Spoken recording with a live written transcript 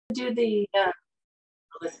do the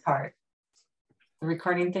this part, the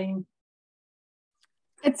recording thing?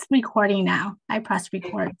 It's recording now. I pressed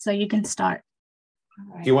record, so you can start.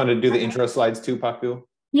 Do you want to do the intro slides too, Paku?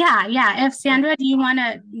 Yeah. If Sandra, do you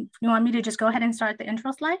want me to just go ahead and start the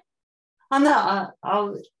intro slide? No,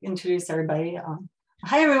 I'll introduce everybody.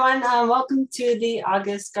 Hi, everyone. Welcome to the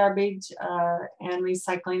August Garbage and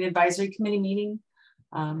Recycling Advisory Committee meeting.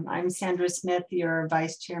 I'm Sandra Smith, your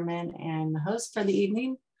Vice Chairman and host for the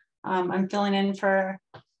evening. I'm filling in for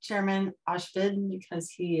Chairman Ashvid because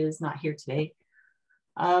he is not here today.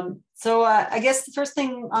 So I guess the first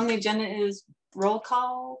thing on the agenda is roll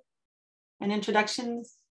call and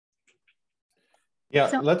introductions. Yeah,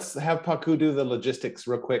 so let's have Paku do the logistics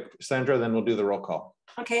real quick, Sandra, then we'll do the roll call.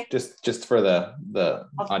 Okay. Just for the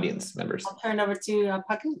audience members. I'll turn it over to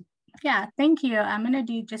Paku. Yeah, thank you. I'm going to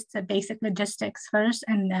do just the basic logistics first,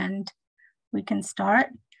 and then we can start.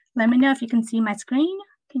 Let me know if you can see my screen.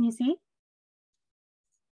 Can you see?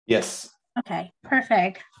 Yes. Okay,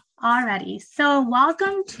 perfect. Alrighty. So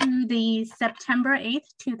welcome to the September 8th,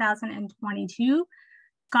 2022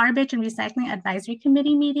 Garbage and Recycling Advisory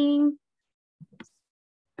Committee meeting.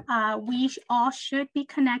 We all should be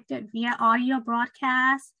connected via audio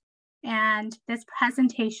broadcast, and this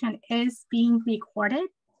presentation is being recorded.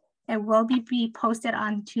 It will be posted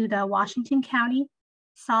onto the Washington County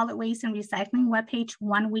Solid Waste and Recycling webpage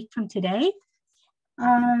 1 week from today.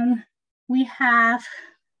 We have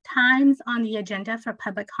times on the agenda for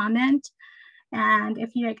public comment. And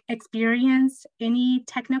if you experience any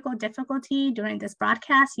technical difficulty during this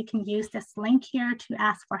broadcast, you can use this link here to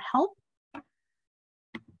ask for help.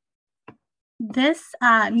 This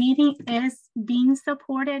meeting is being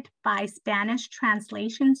supported by Spanish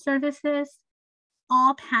translation services.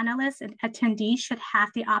 All panelists and attendees should have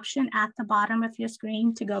the option at the bottom of your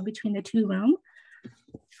screen to go between the two rooms.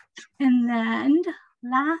 And then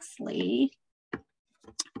lastly,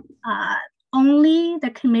 only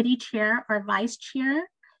the committee chair or vice chair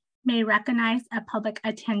may recognize a public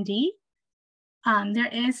attendee. There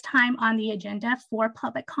is time on the agenda for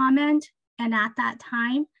public comment. And at that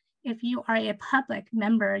time, if you are a public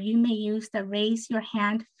member, you may use the raise your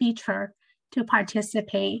hand feature to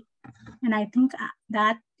participate. And I think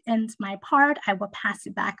that ends my part. I will pass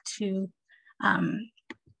it back to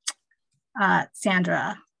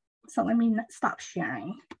Sandra. So let me stop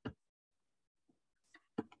sharing.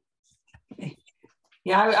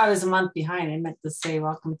 Yeah, I was a month behind. I meant to say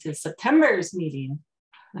welcome to September's meeting.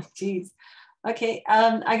 Jeez. Okay,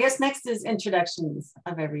 I guess next is introductions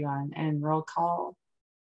of everyone and roll call.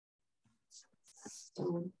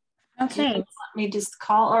 So, okay. Let me just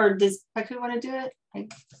call, or does Paku want to do it? I'm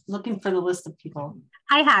looking for the list of people.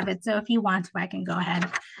 I have it, so if you want to, I can go ahead.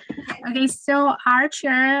 Okay, so our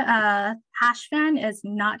chair, Ashvan, is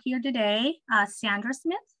not here today. Sandra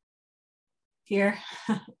Smith? Here.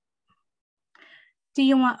 Do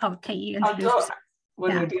you want, okay, you introduce.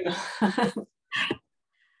 What do we do?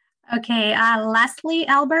 Okay, Leslie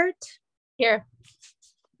Albert? Here.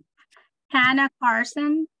 Hannah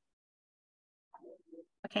Carson?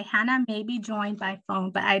 Okay, Hannah may be joined by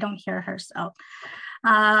phone, but I don't hear her, so.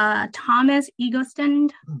 Thomas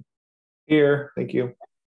Eggleston? Here, thank you.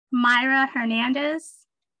 Myra Hernandez?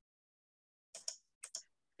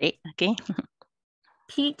 Okay.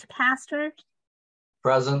 Pete Pastor?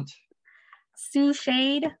 Present. Sue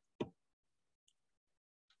Shade?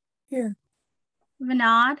 Here.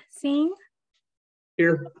 Vinod Singh?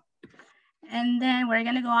 Here. And then we're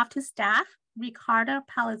gonna go off to staff. Ricardo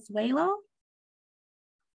Palazuelo?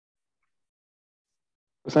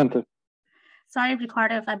 Present. Sorry,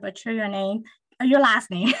 Ricardo, if I butcher your name, or your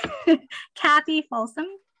last name. Kathy Folsom?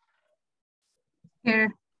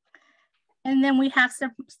 Here. And then we have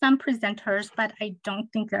some presenters, but I don't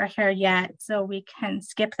think they're here yet, so we can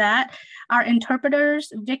skip that. Our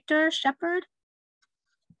interpreters, Victor Shepard.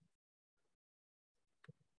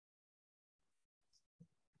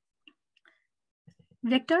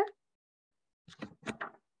 Victor?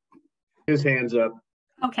 His hand's up.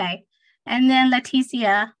 Okay. And then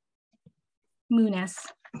Leticia Muniz.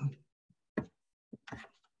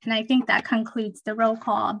 And I think that concludes the roll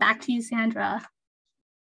call. Back to you, Sandra.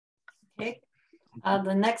 Okay.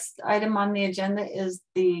 The next item on the agenda is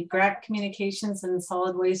the GRAC Communications and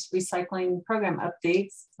Solid Waste Recycling Program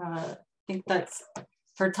updates. I think that's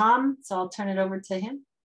for Tom, so I'll turn it over to him.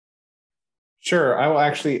 Sure, I will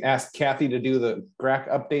actually ask Kathy to do the GRAC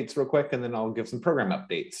updates real quick, and then I'll give some program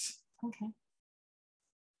updates. Okay.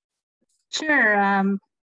 Sure.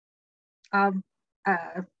 I'll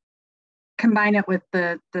combine it with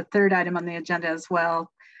the third item on the agenda as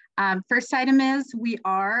well. First item is we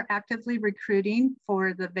are actively recruiting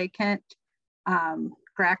for the vacant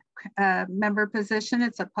GRAC member position.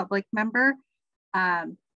 It's a public member.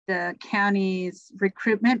 The county's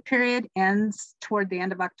recruitment period ends toward the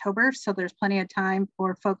end of October, so there's plenty of time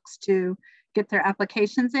for folks to get their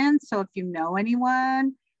applications in. So if you know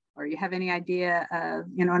anyone, or you have any idea of,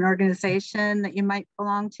 an organization that you might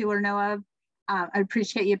belong to or know of, I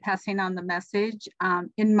appreciate you passing on the message.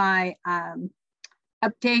 In my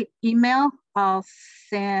update email, I'll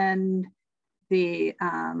send the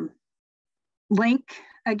link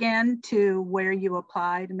again to where you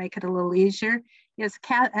apply to make it a little easier. Yes,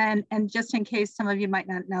 and just in case some of you might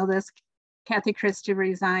not know this, Kathy Christie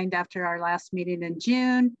resigned after our last meeting in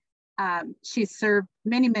June. She served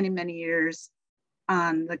many, many, many years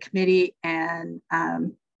on the committee, and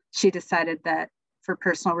she decided that for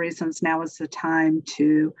personal reasons, now is the time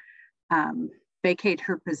to vacate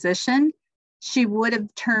her position. She would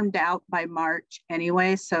have termed out by March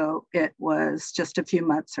anyway, so it was just a few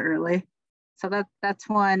months early. So that's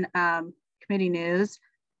one committee news.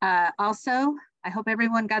 Also, I hope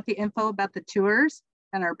everyone got the info about the tours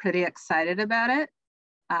and are pretty excited about it.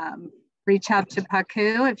 Reach out to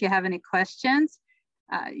Paku if you have any questions.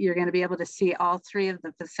 You're going to be able to see all 3 of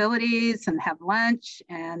the facilities and have lunch,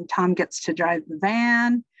 and Tom gets to drive the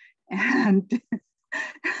van. And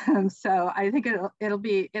so I think it'll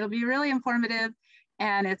be really informative,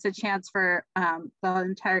 and it's a chance for the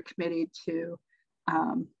entire committee to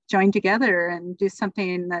join together and do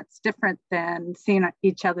something that's different than seeing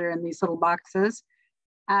each other in these little boxes.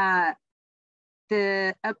 The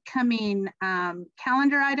upcoming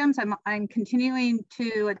calendar items, I'm continuing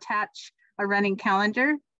to attach a running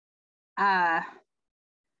calendar. Oh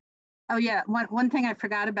yeah, one thing I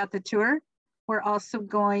forgot about the tour. We're also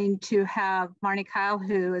going to have Marnie Kyle,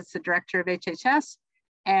 who is the director of HHS,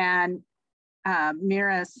 and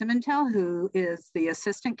Mira Simontel, who is the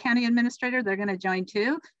assistant county administrator. They're going to join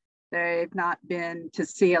too. They've not been to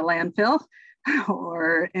see a landfill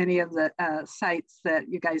or any of the sites that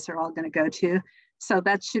you guys are all going to go to. So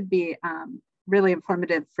that should be really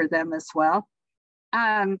informative for them as well.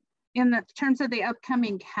 In the terms of the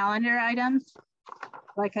upcoming calendar items,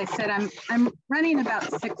 like I said, I'm running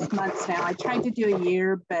about 6 months now. I tried to do a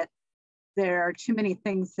year, but there are too many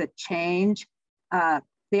things that change.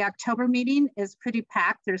 The October meeting is pretty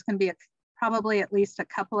packed. There's going to be probably at least a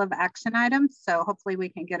couple of action items, so hopefully we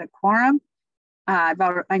can get a quorum.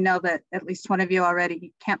 I know that at least one of you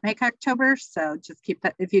already can't make October, so just keep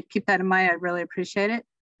that. If you'd keep that in mind, I'd really appreciate it.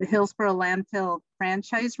 The Hillsborough landfill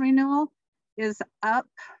franchise renewal is up.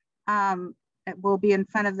 It will be in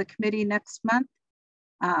front of the committee next month.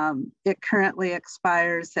 It currently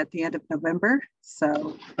expires at the end of November,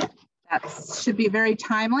 so that should be very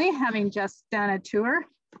timely, having just done a tour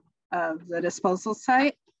of the disposal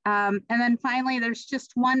site. And then finally, there's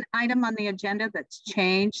just one item on the agenda that's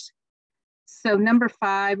changed. So number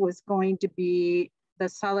 5 was going to be the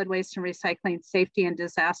solid waste and recycling safety and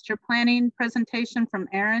disaster planning presentation from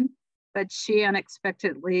Erin, but she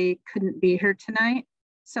unexpectedly couldn't be here tonight.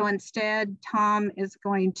 So instead, Tom is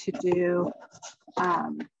going to do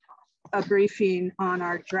a briefing on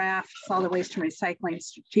our draft solid waste and recycling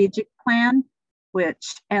strategic plan,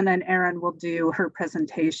 and then Erin will do her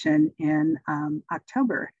presentation in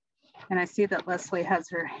October. And I see that Leslie has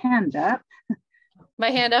her hand up. My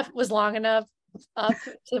hand up was long enough up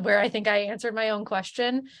to where I think I answered my own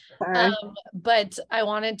question. But I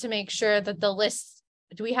wanted to make sure that the list,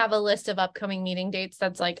 do we have a list of upcoming meeting dates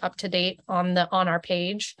that's like up to date on our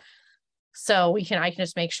page? So I can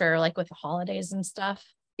just make sure, like with the holidays and stuff.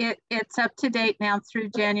 It's up to date now through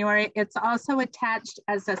January. It's also attached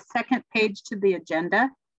as a second page to the agenda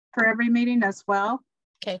for every meeting as well.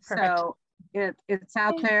 Okay, perfect. So it's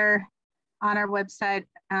out there on our website,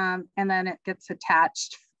 and then it gets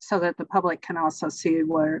attached so that the public can also see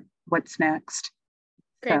what's next.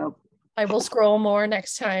 Great. So I will scroll more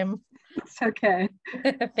next time. It's okay.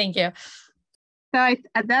 Thank you. So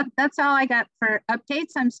that's all I got for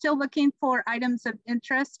updates. I'm still looking for items of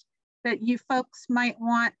interest that you folks might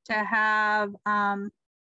want to have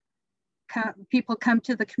people come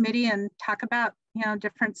to the committee and talk about,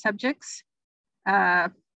 different subjects. I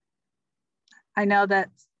know that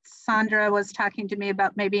Sandra was talking to me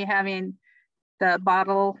about maybe having the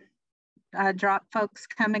bottle drop folks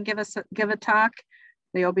come and give a talk,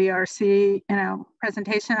 the OBRC,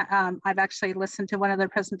 presentation. I've actually listened to one of their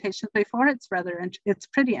presentations before. It's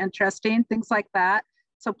pretty interesting, things like that.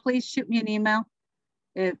 So please shoot me an email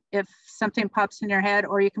if something pops in your head,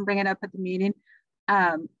 or you can bring it up at the meeting,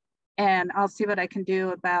 and I'll see what I can do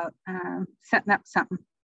about setting up something.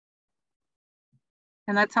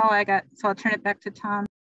 And that's all I got. So I'll turn it back to Tom.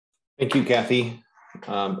 Thank you, Kathy.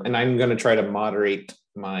 And I'm going to try to moderate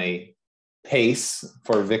my pace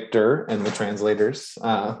for Victor and the translators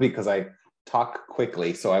because I talk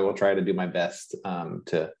quickly. So I will try to do my best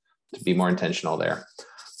to be more intentional there.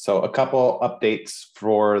 So a couple updates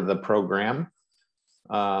for the program.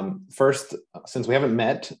 First, since we haven't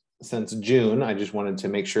met since June, I just wanted to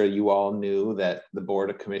make sure you all knew that the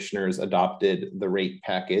Board of Commissioners adopted the rate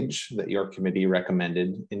package that your committee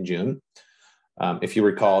recommended in June. If you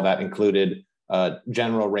recall, that included a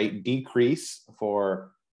general rate decrease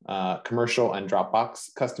for commercial and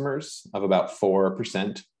Dropbox customers of about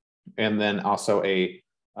 4%, and then also a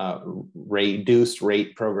reduced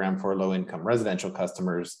rate program for low-income residential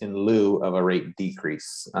customers in lieu of a rate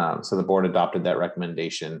decrease. So the board adopted that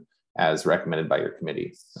recommendation as recommended by your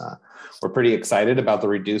committee. We're pretty excited about the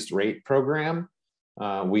reduced rate program.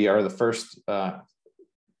 We are the first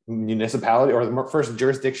municipality or the first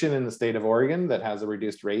jurisdiction in the state of Oregon that has a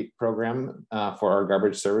reduced rate program for our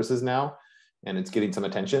garbage services now, and it's getting some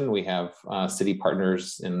attention. We have city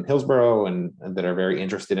partners in Hillsborough and that are very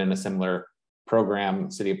interested in a similar program.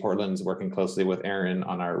 City of Portland's working closely with Aaron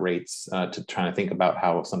on our rates to try to think about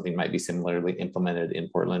how something might be similarly implemented in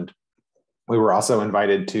Portland. We were also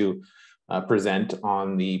invited to present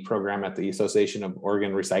on the program at the Association of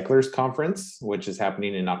Oregon Recyclers Conference, which is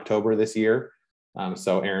happening in October this year.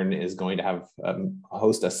 So Aaron is going to have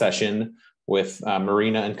host a session with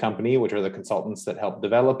Marina and Company, which are the consultants that helped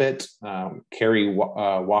develop it, Carrie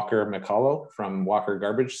Walker McCullough from Walker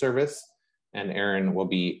Garbage Service, and Aaron will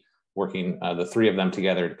be working the three of them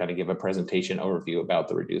together to kind of give a presentation overview about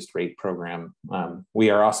the reduced rate program. We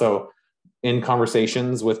are also in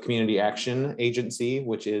conversations with Community Action Agency,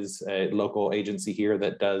 which is a local agency here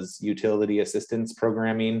that does utility assistance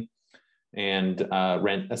programming and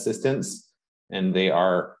rent assistance. And they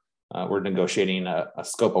are, we're negotiating a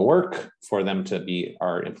scope of work for them to be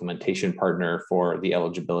our implementation partner for the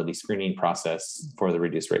eligibility screening process for the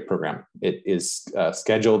reduced rate program. It is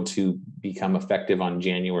scheduled to become effective on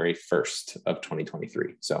January 1st of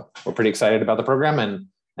 2023. So we're pretty excited about the program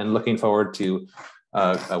and looking forward to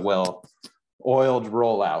a well-oiled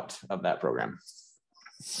rollout of that program.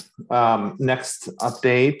 Next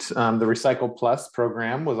update, the Recycle Plus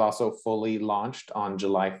program was also fully launched on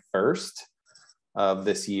July 1st of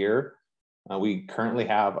this year. We currently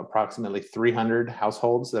have approximately 300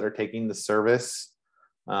 households that are taking the service.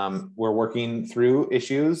 We're working through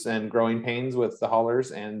issues and growing pains with the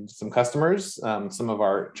haulers and some customers. Some of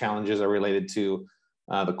our challenges are related to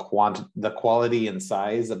the quality and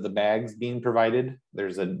size of the bags being provided.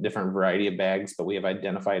 There's a different variety of bags, but we have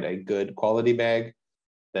identified a good quality bag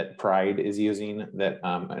that Pride is using that,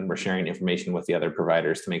 and we're sharing information with the other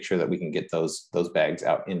providers to make sure that we can get those bags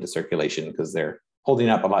out into circulation because they're holding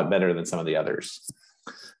up a lot better than some of the others.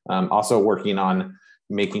 Also working on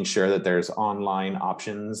making sure that there's online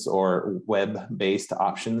options or web-based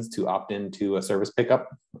options to opt into a service pickup.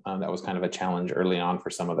 That was kind of a challenge early on for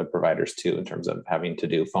some of the providers too, in terms of having to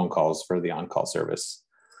do phone calls for the on-call service.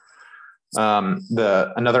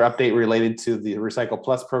 Another update related to the Recycle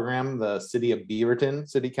Plus program, the City of Beaverton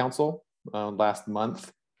City Council last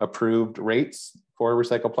month approved rates for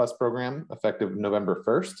Recycle Plus program effective November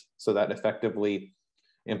 1st. So that effectively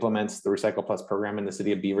implements the Recycle Plus program in the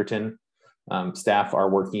City of Beaverton. Staff are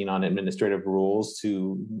working on administrative rules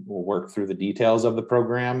to work through the details of the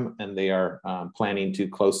program, and they are planning to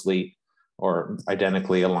closely or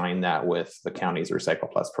identically align that with the county's Recycle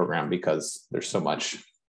Plus program because there's so much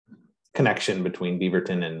connection between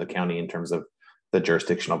Beaverton and the county in terms of the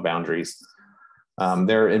jurisdictional boundaries.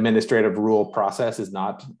 Their administrative rule process is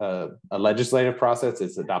not a legislative process.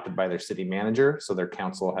 It's adopted by their city manager. So their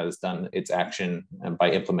council has done its action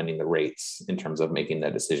by implementing the rates in terms of making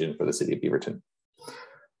that decision for the City of Beaverton.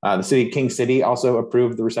 The City of King City also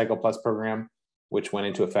approved the Recycle Plus program, which went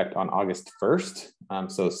into effect on August 1st.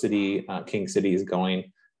 So King City is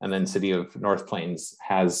going, and then City of North Plains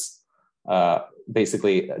has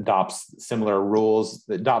basically adopts similar rules,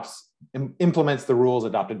 implements the rules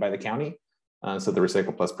adopted by the county. So the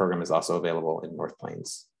Recycle Plus program is also available in North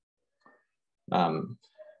Plains.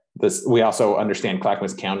 We also understand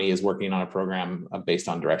Clackamas County is working on a program based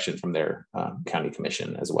on direction from their county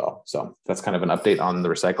commission as well. So that's kind of an update on the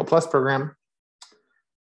Recycle Plus program.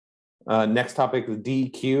 Next topic,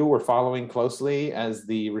 the DEQ, we're following closely as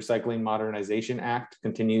the Recycling Modernization Act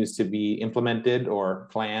continues to be implemented or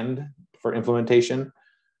planned for implementation.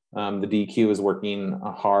 The DEQ is working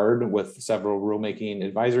hard with several rulemaking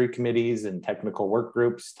advisory committees and technical work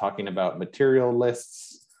groups, talking about material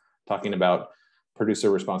lists, talking about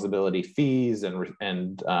producer responsibility fees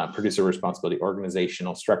and producer responsibility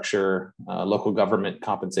organizational structure, local government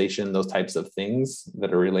compensation, those types of things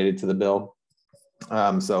that are related to the bill.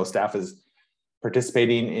 So staff is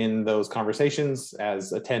participating in those conversations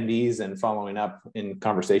as attendees and following up in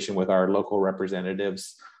conversation with our local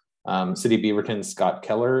representatives. City of Beaverton, Scott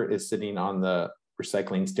Keller is sitting on the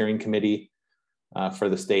Recycling Steering Committee for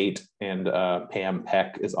the state, and Pam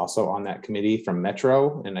Peck is also on that committee from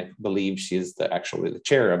Metro, and I believe she is actually the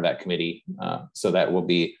chair of that committee. So that will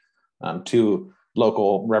be two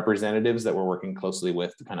local representatives that we're working closely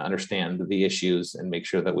with to kind of understand the issues and make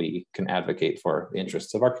sure that we can advocate for the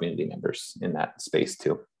interests of our community members in that space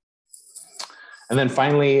too. And then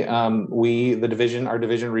finally, our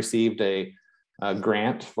division received a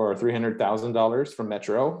grant for $300,000 from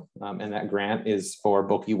Metro, and that grant is for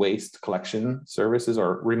bulky waste collection services,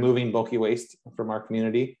 or removing bulky waste from our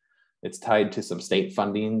community. It's tied to some state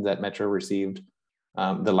funding that Metro received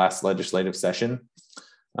the last legislative session.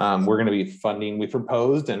 We're going to be funding, we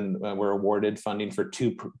proposed and we're awarded funding for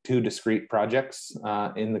two discrete projects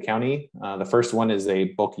in the county. The first one is a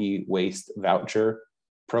bulky waste voucher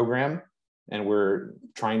program, and we're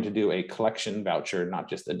trying to do a collection voucher, not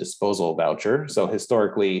just a disposal voucher. So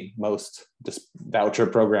historically, most voucher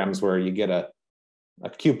programs where you get a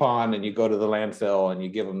coupon and you go to the landfill and you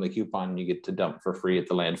give them the coupon and you get to dump for free at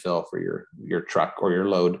the landfill for your truck or your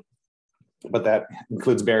load. But that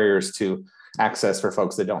includes barriers to access for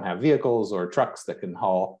folks that don't have vehicles or trucks that can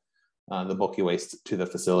haul the bulky waste to the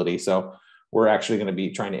facility. So we're actually going to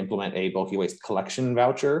be trying to implement a bulky waste collection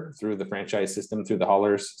voucher through the franchise system, through the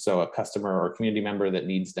haulers. So a customer or community member that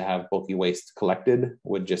needs to have bulky waste collected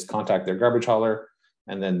would just contact their garbage hauler,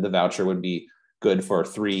 and then the voucher would be good for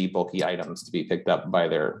 3 bulky items to be picked up by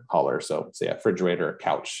their hauler. So say a refrigerator, a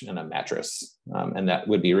couch, and a mattress. And that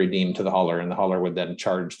would be redeemed to the hauler, and the hauler would then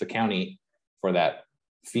charge the county for that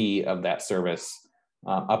fee of that service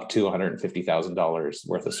up to $150,000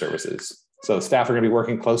 worth of services. So staff are going to be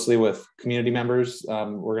working closely with community members.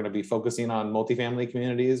 We're going to be focusing on multifamily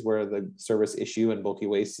communities where the service issue and bulky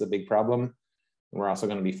waste is a big problem. And we're also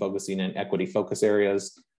going to be focusing in equity focus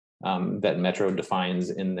areas that Metro defines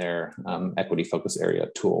in their equity focus area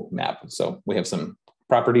tool map. So we have some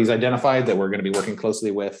properties identified that we're going to be working closely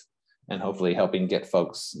with, and hopefully helping get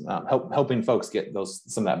folks, helping folks get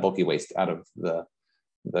some of that bulky waste out of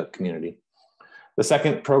the community. The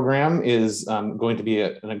second program is going to be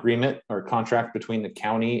an agreement or contract between the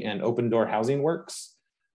county and Open Door Housing Works.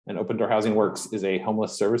 And Open Door Housing Works is a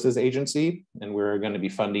homeless services agency, and we're going to be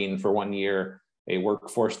funding for 1 year a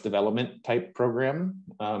workforce development type program.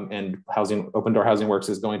 And Open Door Housing Works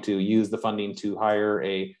is going to use the funding to hire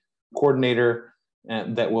a coordinator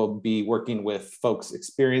that will be working with folks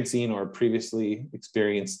experiencing or previously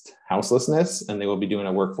experienced houselessness, and they will be doing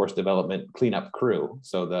a workforce development cleanup crew.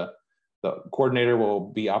 So the coordinator will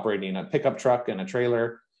be operating a pickup truck and a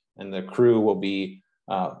trailer, and the crew will be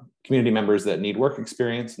community members that need work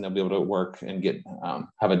experience, and they'll be able to work and get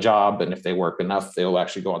have a job. And if they work enough, they will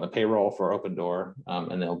actually go on the payroll for Open Door,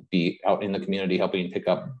 and they'll be out in the community helping pick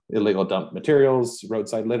up illegal dump materials,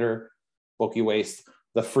 roadside litter, bulky waste,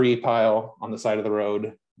 the free pile on the side of the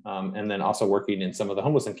road, and then also working in some of the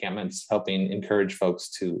homeless encampments, helping encourage folks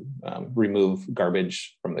to remove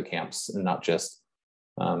garbage from the camps and not just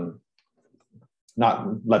not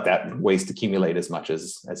let that waste accumulate as much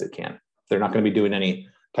as it can. They're not going to be doing any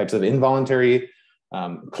types of involuntary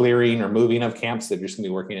clearing or moving of camps. They're just going to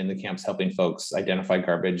be working in the camps, helping folks identify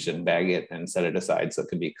garbage and bag it and set it aside so it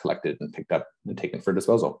can be collected and picked up and taken for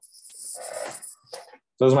disposal.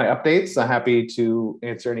 Those are my updates. I'm happy to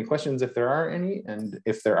answer any questions if there are any, and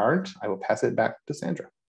if there aren't, I will pass it back to Sandra.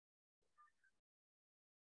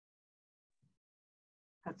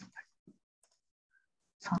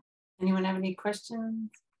 Anyone have any questions?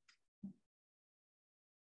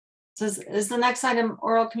 So is the next item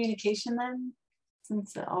oral communication then?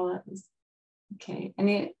 Since all that is okay.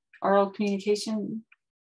 Any oral communication?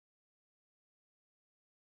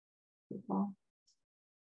 People?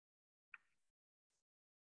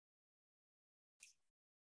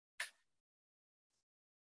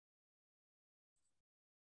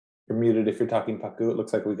 You're muted if you're talking, Paku. It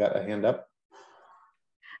looks like we got a hand up.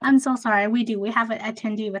 I'm so sorry. We do. We have an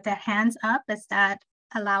attendee with their hands up. Is that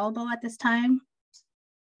allowable at this time?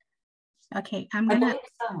 Okay, I'm gonna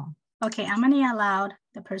allow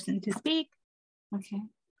the person to speak. Okay.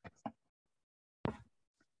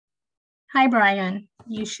 Hi, Brian.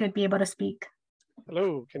 You should be able to speak.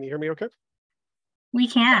 Hello, can you hear me okay? We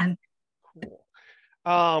can. Cool.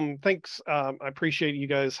 Thanks. I appreciate you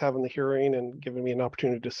guys having the hearing and giving me an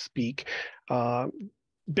opportunity to speak.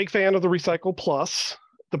 Big fan of the Recycle Plus,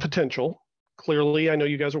 the potential. Clearly, I know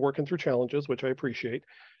you guys are working through challenges, which I appreciate.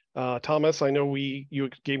 Thomas, I know you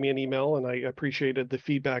gave me an email and I appreciated the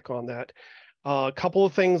feedback on that. A couple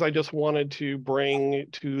of things I just wanted to bring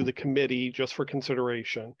to the committee just for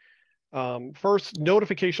consideration. First,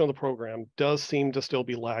 notification of the program does seem to still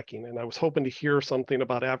be lacking, and I was hoping to hear something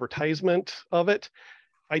about advertisement of it.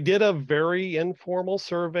 I did a very informal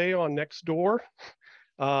survey on Nextdoor.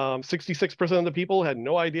 66% of the people had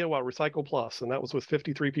no idea what Recycle Plus, and that was with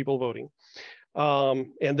 53 people voting.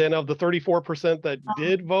 And then of the 34% that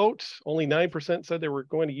did vote, only 9% said they were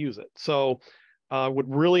going to use it. So I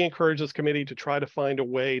would really encourage this committee to try to find a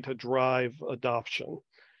way to drive adoption.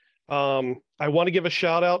 I want to give a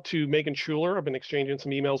shout out to Megan Schuler. I've been exchanging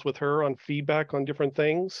some emails with her on feedback on different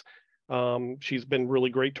things. She's been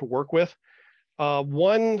really great to work with.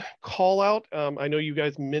 One call out, I know you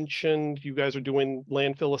guys mentioned you guys are doing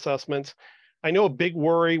landfill assessments. I know a big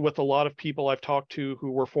worry with a lot of people I've talked to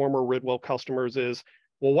who were former Ridwell customers is,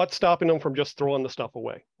 well, what's stopping them from just throwing the stuff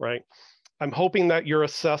away, right? I'm hoping that your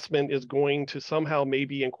assessment is going to somehow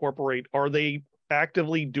maybe incorporate, are they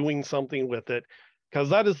actively doing something with it? Because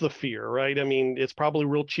that is the fear, right? I mean, it's probably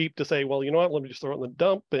real cheap to say, well, you know what, let me just throw it in the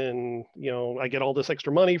dump and, you know, I get all this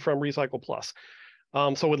extra money from Recycle Plus.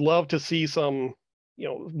 So would love to see some, you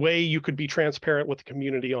know, way you could be transparent with the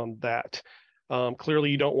community on that. Clearly,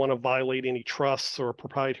 you don't want to violate any trusts or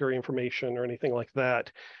proprietary information or anything like that.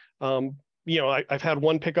 You know, I've had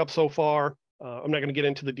one pickup so far. I'm not going to get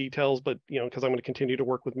into the details, but, you know, because I'm going to continue to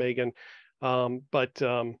work with Megan.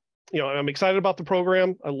 You know, I'm excited about the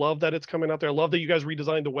program. I love that it's coming out there. I love that you guys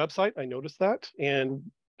redesigned the website. I noticed that. And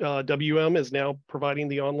WM is now providing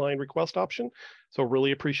the online request option. So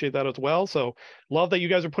really appreciate that as well. So love that you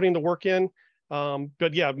guys are putting the work in.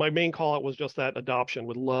 But yeah, my main call out was just that adoption.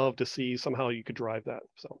 Would love to see somehow you could drive that.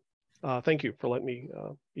 So thank you for letting me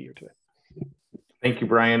be here today. Thank you,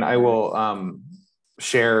 Brian. I will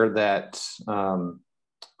share that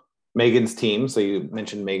Megan's team, so you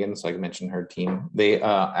mentioned Megan, so I can mention her team. They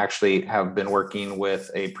actually have been working with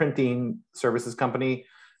a printing services company,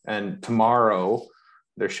 and tomorrow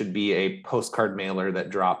there should be a postcard mailer that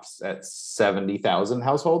drops at 70,000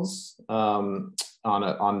 households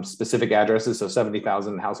on specific addresses. So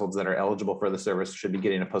 70,000 households that are eligible for the service should be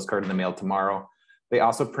getting a postcard in the mail tomorrow. They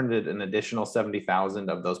also printed an additional 70,000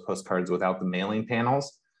 of those postcards without the mailing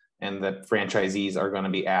panels, and that franchisees are going to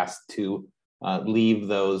be asked to leave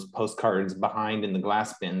those postcards behind in the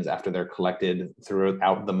glass bins after they're collected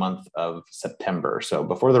throughout the month of September. So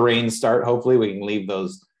before the rains start, hopefully we can leave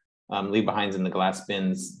those leave behinds in the glass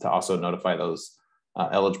bins to also notify those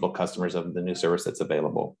eligible customers of the new service that's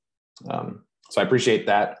available. So I appreciate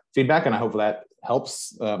that feedback, and I hope that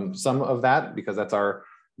helps some of that, because that's our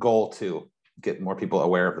goal, to get more people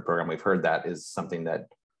aware of the program. We've heard that is something that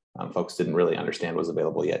folks didn't really understand was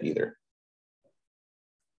available yet either.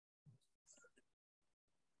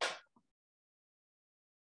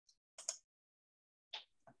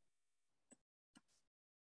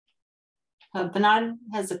 Bernard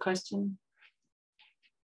has a question.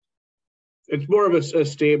 It's more of a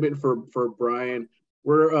statement for Brian.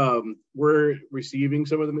 We're receiving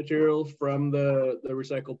some of the materials from the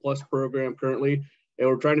Recycle Plus program currently, and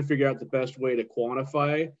we're trying to figure out the best way to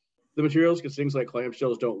quantify the materials, because things like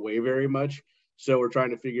clamshells don't weigh very much. So we're trying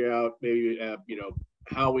to figure out maybe you know,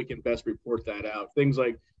 how we can best report that out. Things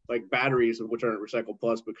like batteries, which aren't Recycle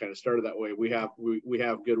Plus but kind of started that way. We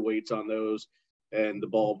have good weights on those, and the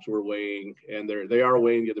bulbs we're weighing, and they are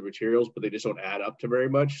weighing the other materials, but they just don't add up to very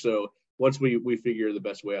much. So once we figure the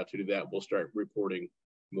best way out to do that, we'll start reporting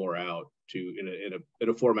more out to in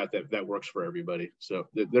a format that works for everybody. So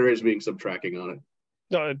there is being some tracking on it.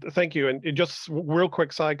 No, thank you. And just real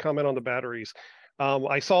quick side comment on the batteries.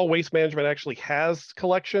 I saw Waste Management actually has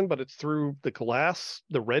collection, but it's through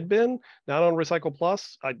the red bin, not on Recycle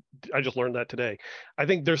Plus. I just learned that today. I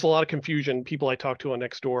think there's a lot of confusion. People I talk to on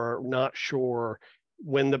Nextdoor are not sure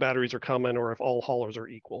when the batteries are coming or if all haulers are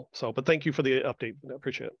equal. So, but thank you for the update. I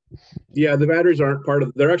appreciate it. Yeah, the batteries aren't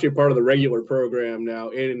they're actually part of the regular program now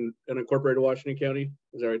in unincorporated Washington County.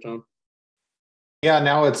 Is that right, Tom? Yeah,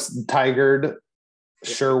 now it's Tigard,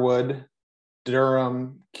 Sherwood,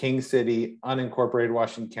 Durham, King City, unincorporated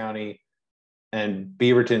Washington County, and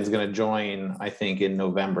Beaverton's going to join, I think, in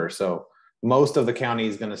November. So most of the county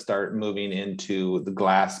is going to start moving into the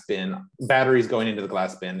glass bin, batteries going into the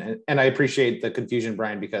glass bin. And I appreciate the confusion,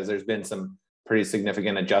 Brian, because there's been some pretty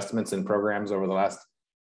significant adjustments in programs over the last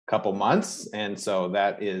couple months. And so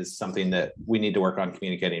that is something that we need to work on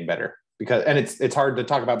communicating better, because, and it's hard to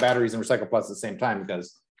talk about batteries and Recycle Plus at the same time,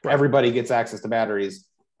 because everybody gets access to batteries,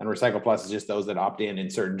 and Recycle Plus is just those that opt in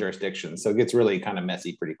certain jurisdictions. So it gets really kind of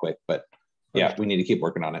messy pretty quick, but yeah, we need to keep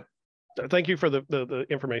working on it. Thank you for the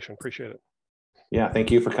information. Appreciate it. Yeah,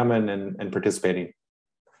 thank you for coming and participating.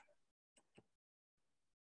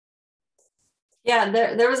 Yeah,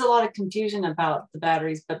 there was a lot of confusion about the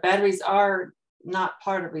batteries, but batteries are not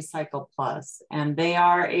part of Recycle Plus, and they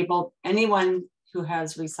are able, anyone who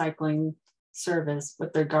has recycling service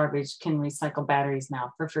with their garbage can recycle batteries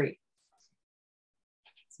now for free.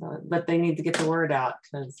 So, but they need to get the word out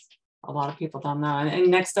because a lot of people don't know. And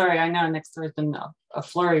next door, I know next door has been a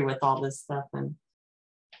flurry with all this stuff. And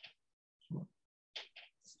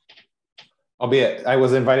albeit I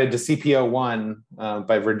was invited to CPO 1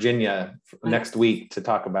 by Virginia next week to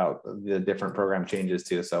talk about the different program changes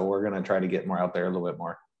too. So we're going to try to get more out there a little bit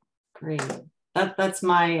more. Great. That's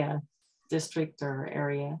my district or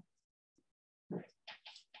area.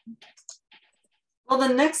 Well, the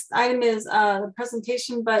next item is the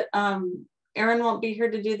presentation, but Erin won't be here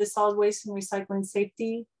to do the solid waste and recycling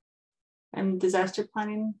safety and disaster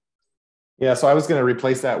planning. Yeah, so I was going to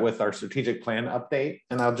replace that with our strategic plan update,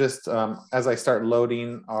 and I'll just, as I start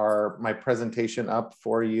loading my presentation up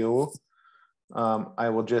for you, I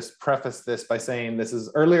will just preface this by saying this is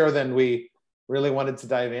earlier than we really wanted to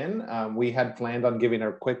dive in. We had planned on giving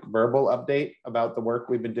a quick verbal update about the work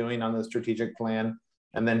we've been doing on the strategic plan,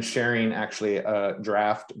 and then sharing actually a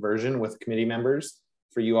draft version with committee members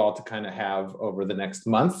for you all to kind of have over the next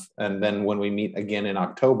month. And then when we meet again in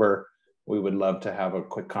October, we would love to have a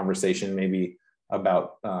quick conversation maybe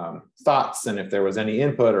about thoughts, and if there was any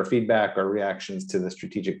input or feedback or reactions to the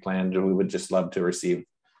strategic plan, we would just love to receive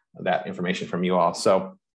that information from you all.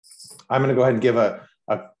 So I'm going to go ahead and give a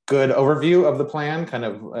good overview of the plan, kind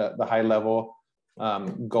of the high level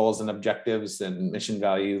goals and objectives and mission,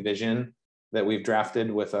 value, vision that we've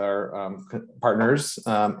drafted with our partners.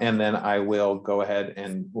 And then I will go ahead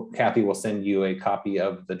and Kathy will send you a copy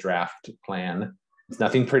of the draft plan. It's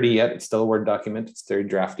nothing pretty yet. It's still a Word document. It's very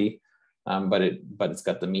drafty, but it's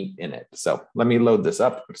got the meat in it. So let me load this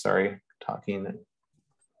up. I'm sorry, talking.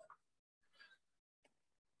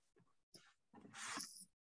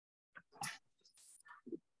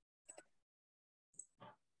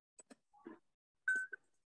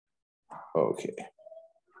 Okay.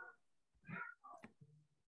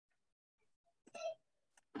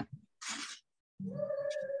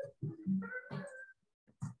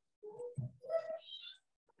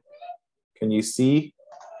 Can you see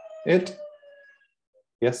it?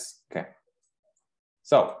 Yes, okay.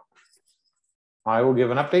 So I will give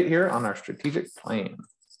an update here on our strategic plan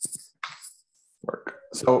work.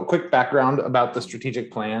 So quick background about the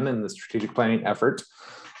strategic plan and the strategic planning effort.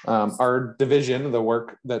 Our division, the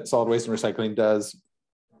work that solid waste and recycling does,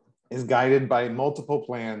 is guided by multiple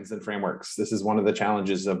plans and frameworks. This is one of the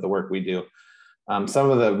challenges of the work we do. Some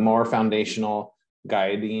of the more foundational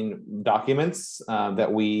guiding documents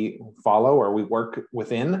that we follow or we work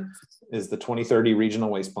within is the 2030 Regional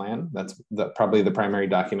Waste Plan. That's probably the primary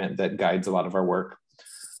document that guides a lot of our work.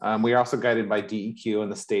 We are also guided by DEQ in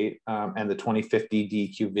the state, and the 2050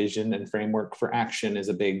 DEQ Vision and Framework for Action is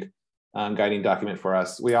a big guiding document for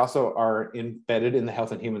us. We also are embedded in the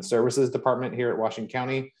Health and Human Services Department here at Washington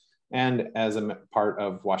County, and as a part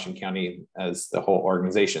of Washington County as the whole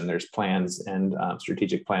organization. There's plans and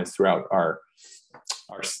strategic plans throughout our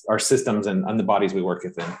systems and the bodies we work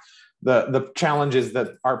within. The challenge is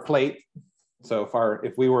that our plate, so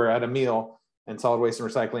if we were at a meal and solid waste and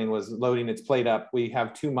recycling was loading its plate up, we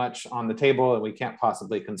have too much on the table and we can't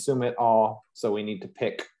possibly consume it all. So we need to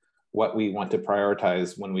pick what we want to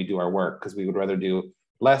prioritize when we do our work, because we would rather do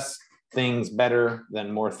less things better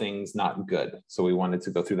than more things not good. So we wanted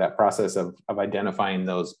to go through that process of identifying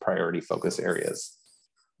those priority focus areas.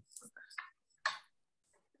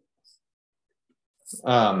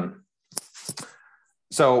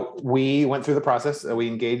 So we went through the process. We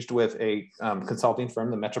engaged with a consulting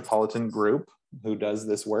firm, the Metropolitan Group, who does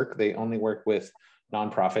this work. They only work with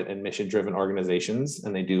nonprofit and mission-driven organizations,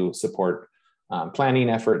 and they do support planning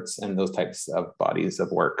efforts and those types of bodies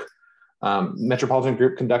of work. Metropolitan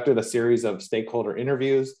Group conducted a series of stakeholder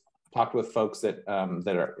interviews, talked with folks that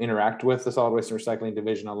interact with the Solid Waste and Recycling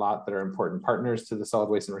Division a lot, that are important partners to the Solid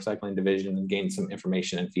Waste and Recycling Division, and gained some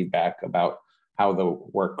information and feedback about how the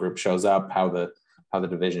work group shows up, how the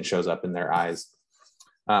division shows up in their eyes.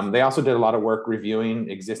 They also did a lot of work reviewing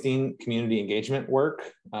existing community engagement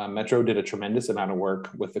work. Metro did a tremendous amount of work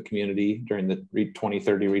with the community during the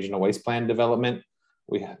 2030 Regional Waste Plan development.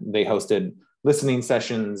 They hosted listening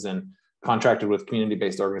sessions and contracted with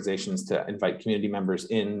community-based organizations to invite community members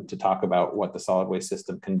in to talk about what the solid waste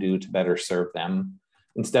system can do to better serve them.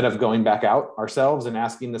 Instead of going back out ourselves and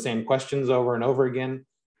asking the same questions over and over again,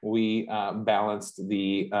 we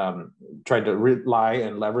tried to rely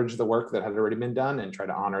and leverage the work that had already been done and try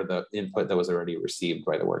to honor the input that was already received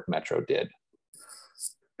by the work Metro did.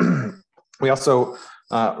 We also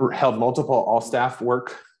held multiple all-staff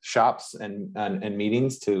work workshops and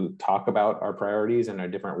meetings to talk about our priorities and our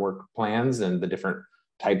different work plans and the different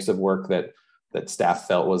types of work that staff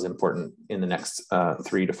felt was important in the next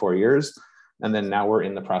 3 to 4 years. And then now we're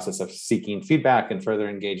in the process of seeking feedback and further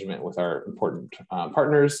engagement with our important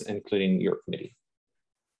partners, including your committee.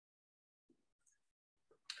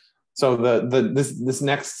 So this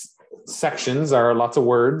next sections are lots of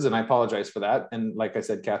words, and I apologize for that. And like I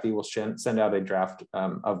said, Kathy will send out a draft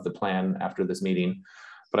of the plan after this meeting,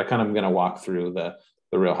 but I kind of going to walk through the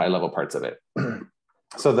real high level parts of it.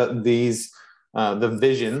 So that the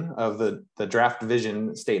vision of the draft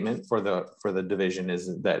vision statement for the division is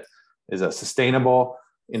a sustainable,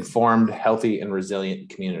 informed, healthy, and resilient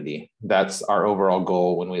community. That's our overall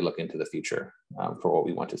goal when we look into the future for what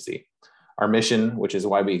we want to see. Our mission, which is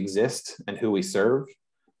why we exist and who we serve.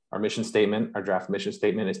 Our mission statement, our draft mission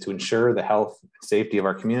statement, is to ensure the health and safety of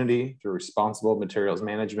our community through responsible materials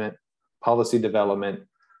management, policy development,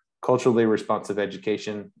 culturally responsive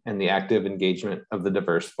education, and the active engagement of the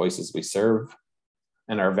diverse voices we serve.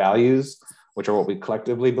 And our values, which are what we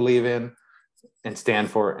collectively believe in and stand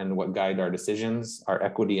for and what guide our decisions, are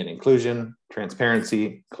equity and inclusion,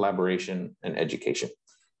 transparency, collaboration, and education.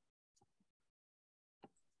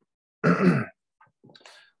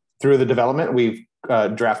 Through the development, we've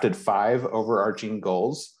drafted 5 overarching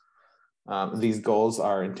goals. These goals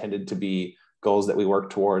are intended to be goals that we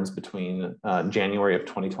work towards between January of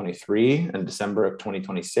 2023 and December of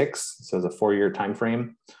 2026. So it's a 4-year time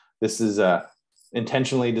frame. This is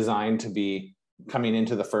intentionally designed to be coming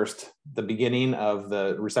into the beginning of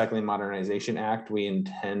the Recycling Modernization Act. We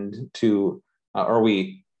intend to, or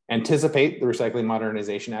we anticipate the Recycling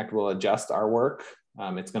Modernization Act will adjust our work.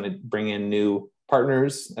 It's going to bring in new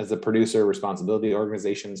partners as the producer responsibility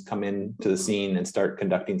organizations come into the scene and start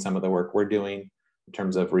conducting some of the work we're doing in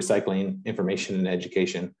terms of recycling, information, and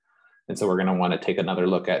education. And so we're going to want to take another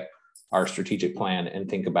look at our strategic plan and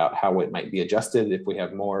think about how it might be adjusted if we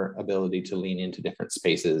have more ability to lean into different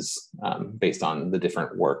spaces based on the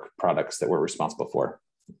different work products that we're responsible for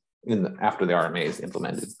after the RMA is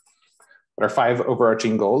implemented. But our 5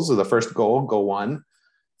 overarching goals. So the first goal, goal 1,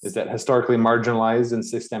 is that historically marginalized and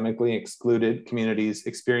systemically excluded communities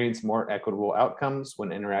experience more equitable outcomes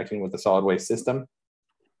when interacting with the solid waste system.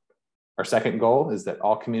 Our second goal is that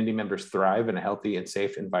all community members thrive in a healthy and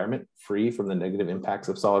safe environment, free from the negative impacts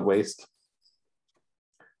of solid waste.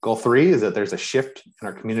 Goal 3 is that there's a shift in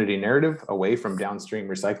our community narrative away from downstream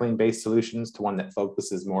recycling-based solutions to one that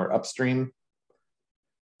focuses more upstream.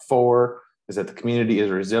 4 is that the community is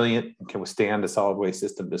resilient and can withstand a solid waste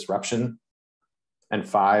system disruption. And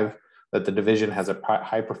 5, that the division has a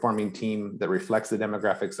high-performing team that reflects the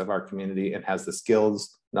demographics of our community and has the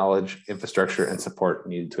skills, knowledge, infrastructure, and support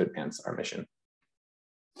needed to advance our mission.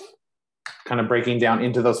 Kind of breaking down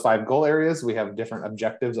into those 5 goal areas, we have different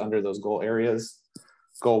objectives under those goal areas.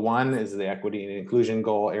 Goal 1 is the equity and inclusion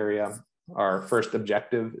goal area. Our first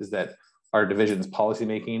objective is that our division's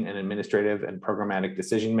policymaking and administrative and programmatic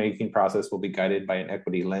decision-making process will be guided by an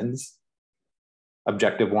equity lens.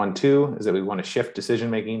 Objective 1-2 is that we want to shift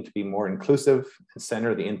decision-making to be more inclusive and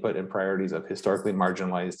center the input and priorities of historically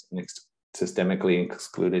marginalized and systemically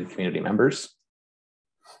excluded community members.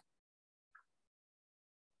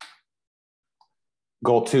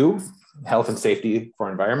 Goal 2, health and safety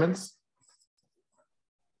for environments.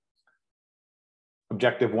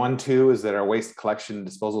 Objective 1-2 is that our waste collection and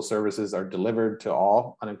disposal services are delivered to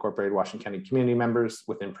all unincorporated Washington County community members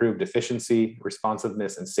with improved efficiency,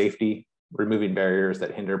 responsiveness, and safety, removing barriers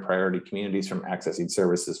that hinder priority communities from accessing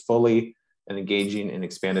services fully and engaging in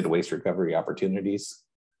expanded waste recovery opportunities.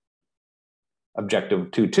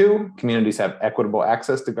 Objective 2.2, communities have equitable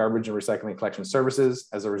access to garbage and recycling collection services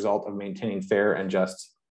as a result of maintaining fair and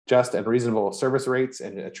just and reasonable service rates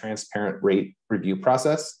and a transparent rate review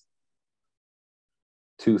process.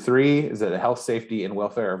 2.3 is that the health, safety, and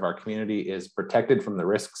welfare of our community is protected from the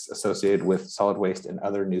risks associated with solid waste and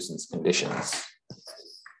other nuisance conditions.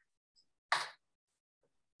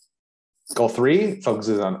 Goal 3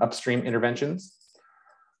 focuses on upstream interventions.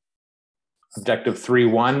 Objective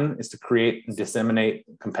 3.1 is to create and disseminate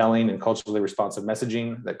compelling and culturally responsive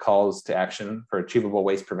messaging that calls to action for achievable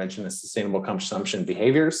waste prevention and sustainable consumption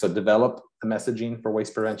behaviors. So develop the messaging for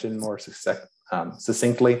waste prevention more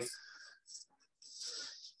succinctly.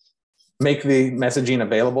 Make the messaging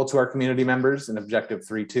available to our community members in Objective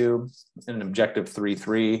 3.2. And in Objective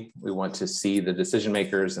 3.3, we want to see the decision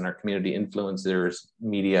makers and our community influencers,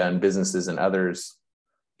 media and businesses and others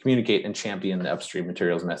communicate and champion the upstream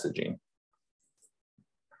materials messaging.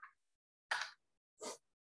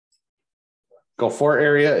 Goal 4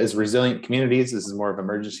 area is resilient communities. This is more of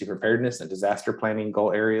emergency preparedness and disaster planning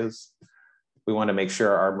goal areas. We want to make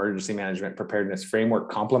sure our emergency management preparedness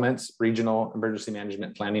framework complements regional emergency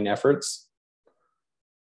management planning efforts.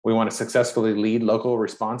 We want to successfully lead local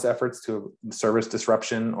response efforts to service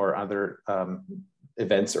disruption or other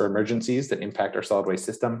events or emergencies that impact our solid waste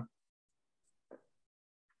system.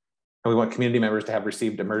 And we want community members to have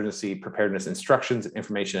received emergency preparedness instructions and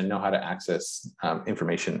information and know how to access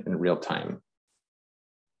information in real time.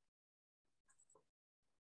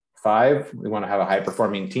 5, we want to have a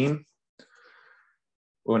high-performing team.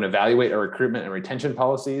 We want to evaluate our recruitment and retention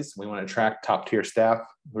policies. We want to attract top-tier staff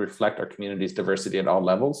who reflect our community's diversity at all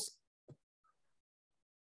levels.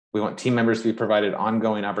 We want team members to be provided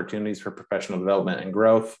ongoing opportunities for professional development and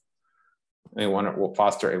growth. We want to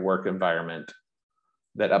foster a work environment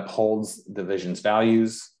that upholds the vision's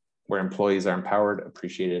values, where employees are empowered,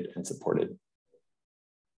 appreciated, and supported.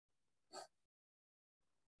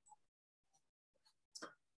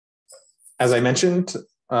 As I mentioned,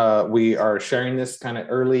 we are sharing this kind of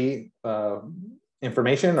early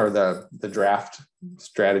information or the draft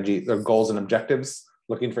strategy, the goals and objectives,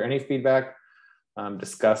 looking for any feedback,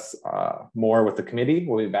 discuss more with the committee.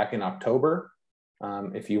 We'll be back in October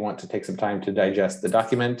if you want to take some time to digest the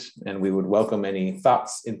document, and we would welcome any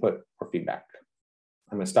thoughts, input, or feedback.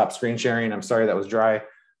 I'm going to stop screen sharing. I'm sorry that was dry.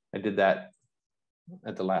 I did that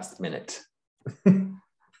at the last minute.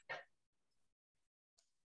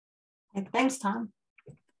 Thanks, Tom.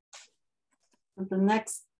 The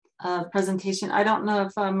next presentation, I don't know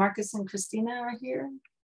if Marcus and Christina are here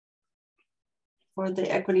for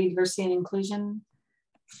the equity, diversity, and inclusion.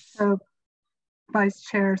 So, Vice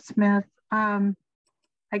Chair Smith,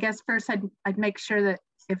 I guess first I'd make sure that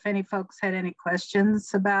if any folks had any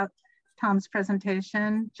questions about Tom's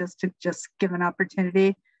presentation, just to give an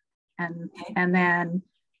opportunity, and then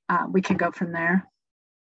we can go from there.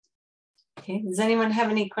 Okay, does anyone have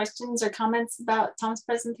any questions or comments about Tom's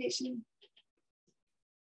presentation?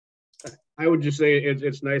 I would just say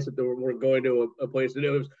it's nice that we're going to a place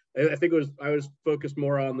that I was focused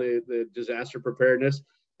more on the disaster preparedness,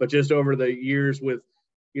 but just over the years with,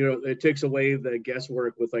 it takes away the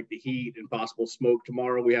guesswork with like the heat and possible smoke.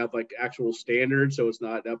 Tomorrow we have like actual standards, so it's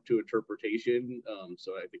not up to interpretation.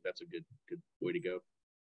 So I think that's a good way to go.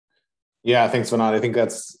 Yeah, thanks, Vinod. I think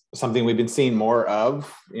that's something we've been seeing more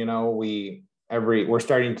of. We're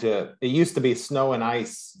starting to, it used to be snow and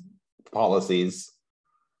ice policies.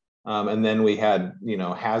 And then we had,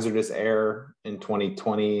 hazardous air in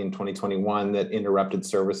 2020 and 2021 that interrupted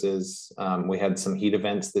services. We had some heat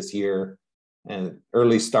events this year, and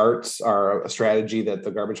early starts are a strategy that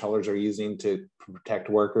the garbage haulers are using to protect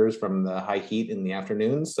workers from the high heat in the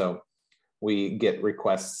afternoons. So we get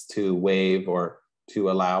requests to waive or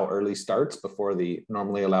to allow early starts before the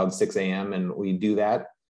normally allowed 6 a.m. And we do that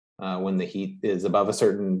when the heat is above a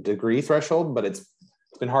certain degree threshold, but it's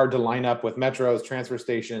been hard to line up with metros, transfer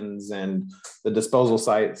stations, and the disposal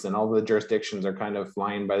sites, and all the jurisdictions are kind of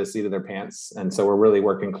flying by the seat of their pants. And so we're really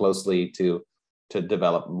working closely to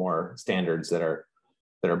develop more standards that are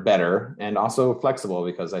better and also flexible,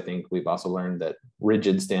 because I think we've also learned that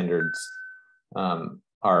rigid standards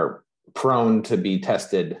are prone to be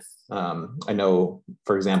tested. I know,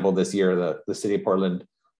 for example, this year, the city of Portland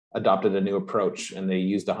adopted a new approach, and they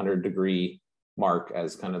used 100-degree mark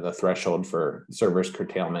as kind of the threshold for service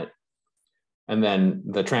curtailment. And then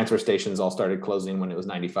the transfer stations all started closing when it was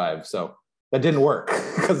 95. So that didn't work,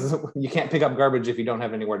 because you can't pick up garbage if you don't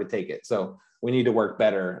have anywhere to take it. So we need to work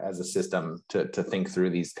better as a system to think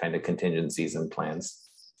through these kind of contingencies and plans.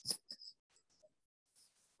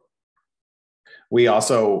 We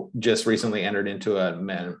also just recently entered into a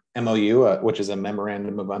MOU, which is a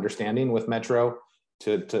memorandum of understanding with Metro,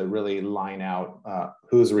 to really line out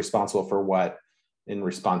who's responsible for what in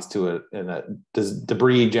response to a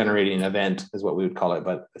debris generating event is what we would call it,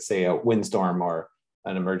 but say a windstorm or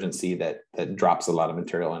an emergency that drops a lot of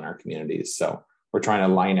material in our communities. So we're trying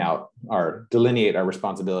to line out or delineate our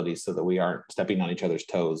responsibilities so that we aren't stepping on each other's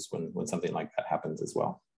toes when something like that happens as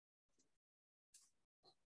well.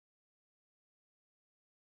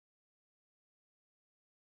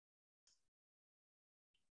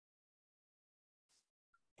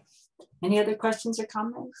 Any other questions or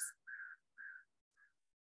comments?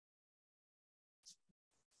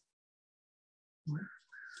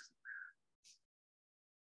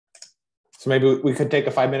 So maybe we could take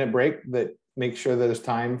a 5-minute break that makes sure that there's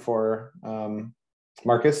time for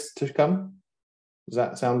Marcus to come. Does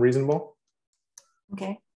that sound reasonable?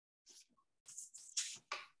 Okay.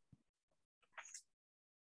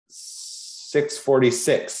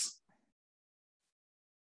 6:46.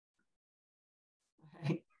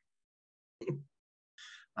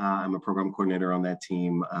 I'm a program coordinator on that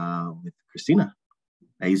team with Christina.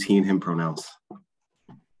 I use he and him pronouns.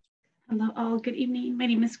 Hello all, good evening. My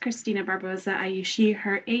name is Christina Barboza. I use she,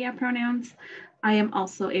 her, ella pronouns. I am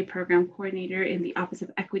also a program coordinator in the Office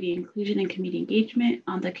of Equity, Inclusion, and Community Engagement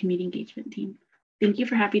on the Community Engagement team. Thank you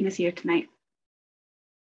for having us here tonight.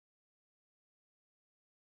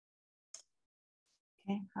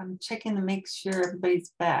 Okay, I'm checking to make sure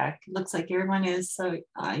everybody's back. It looks like everyone is, so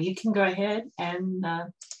you can go ahead and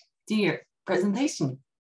do your presentation.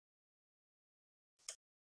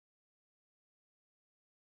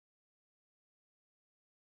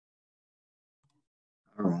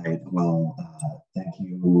 All right, well, thank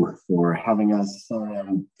you for having us. Sorry,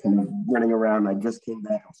 I'm kind of running around. I just came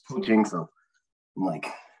back, I was coaching, so I'm like,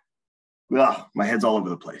 ugh, my head's all over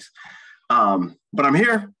the place. But I'm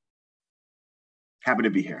here, happy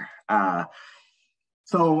to be here.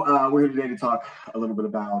 So we're here today to talk a little bit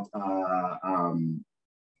about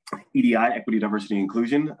EDI, Equity, Diversity, and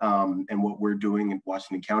Inclusion, and what we're doing in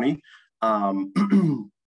Washington County,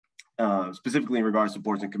 specifically in regards to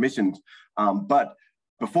boards and commissions. But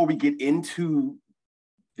before we get into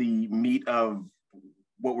the meat of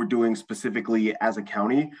what we're doing specifically as a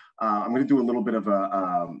county, I'm going to do a little bit of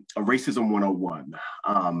a racism 101.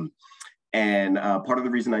 And part of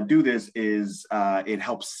the reason I do this is it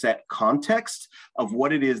helps set context of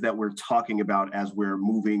what it is that we're talking about as we're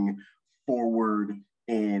moving forward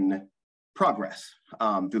in progress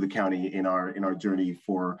through the county in our journey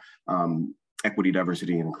for equity,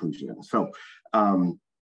 diversity, and inclusion. So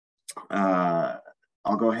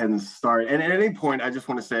I'll go ahead and start. And at any point, I just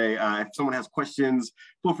want to say, if someone has questions,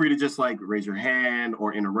 feel free to just like raise your hand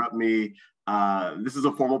or interrupt me. This is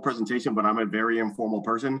a formal presentation, but I'm a very informal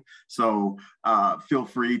person. So feel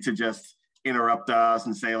free to just interrupt us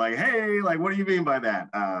and say like, hey, like, what do you mean by that?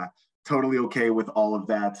 Totally okay with all of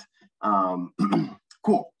that.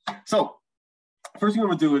 Cool. So first thing I'm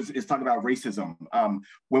gonna do is talk about racism.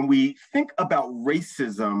 When we think about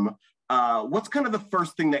racism, what's kind of the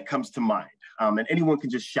first thing that comes to mind? And anyone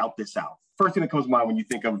can just shout this out. First thing that comes to mind when you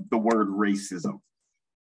think of the word racism.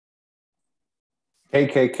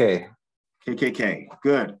 KKK. KKK,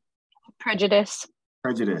 good. Prejudice.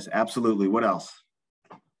 Prejudice, absolutely. What else?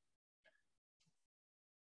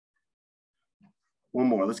 One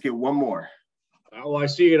more, let's get one more. Well, I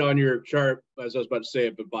see it on your chart, as I was about to say,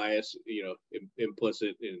 but bias, you know,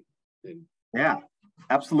 implicit in. Yeah,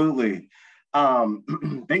 absolutely.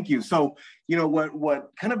 Thank you. So, you know, what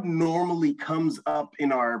kind of normally comes up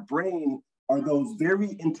in our brain are those very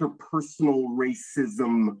interpersonal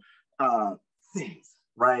racism things,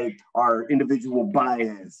 right? Our individual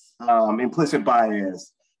bias, implicit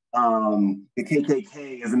bias. The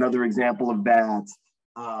KKK is another example of that.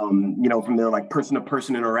 You know, from their like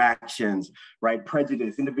person-to-person interactions, right?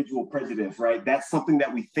 Prejudice, individual prejudice, right? That's something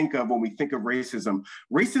that we think of when we think of racism.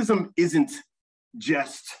 Racism isn't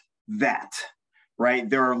just that, right?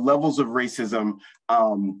 There are levels of racism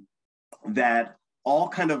that all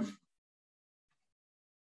kind of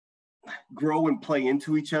grow and play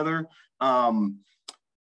into each other.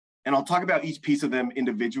 And I'll talk about each piece of them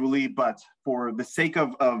individually, but for the sake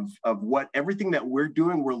of what everything that we're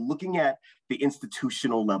doing, we're looking at the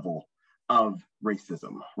institutional level of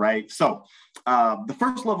racism, right? So the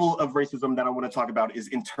first level of racism that I want to talk about is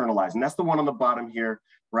internalized, and that's the one on the bottom here,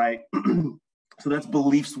 right? So that's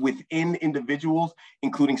beliefs within individuals,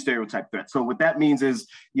 including stereotype threats. So what that means is,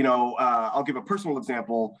 you know, I'll give a personal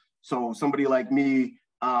example. So somebody like me,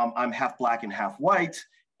 I'm half Black and half white.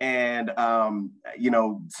 And, you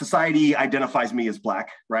know, society identifies me as Black,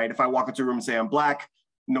 right? If I walk into a room and say I'm Black,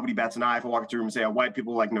 nobody bats an eye. If I walk into a room and say I'm white,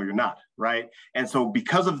 people are like, no, you're not, right? And so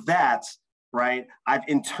because of that, right, I've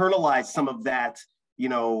internalized some of that, you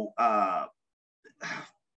know,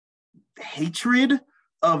 hatred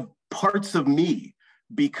of parts of me,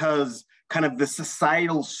 because kind of the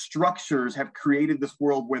societal structures have created this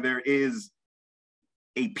world where there is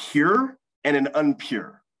a pure and an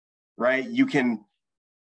unpure, right? You can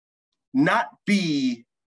not be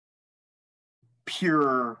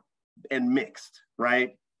pure and mixed,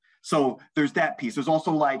 right? So there's that piece. There's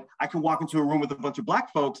also like, I can walk into a room with a bunch of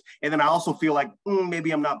Black folks and then I also feel like,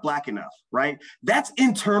 maybe I'm not Black enough, right? That's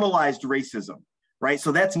internalized racism, right?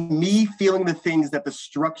 So that's me feeling the things that the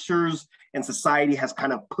structures and society has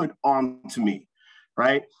kind of put onto me,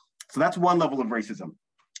 right? So that's one level of racism.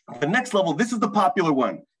 The next level, this is the popular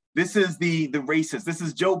one. This is the racist. This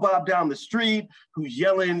is Joe Bob down the street who's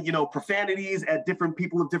yelling, you know, profanities at different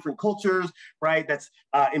people of different cultures, right? That's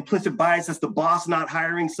implicit bias. That's the boss not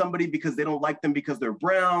hiring somebody because they don't like them because they're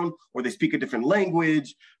brown or they speak a different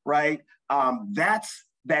language, right? That's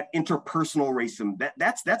that interpersonal racism.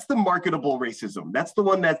 That's the marketable racism. That's the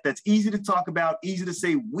one that's easy to talk about, easy to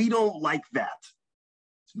say, we don't like that,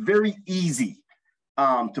 It's very easy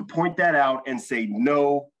to point that out and say,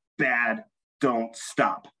 no, bad, don't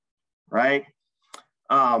stop, right?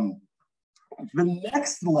 The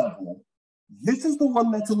next level, this is the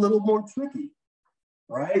one that's a little more tricky,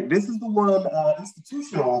 right? This is the one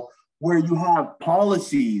institutional, where you have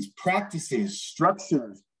policies, practices,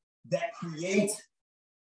 structures that create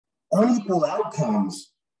unequal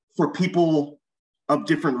outcomes for people of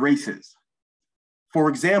different races. For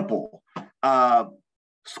example,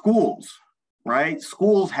 schools, right?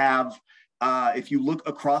 Schools have, if you look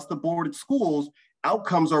across the board at schools,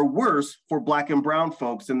 outcomes are worse for Black and brown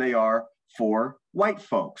folks than they are for white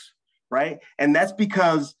folks, right? And that's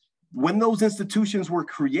because when those institutions were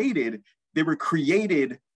created, they were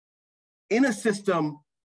created in a system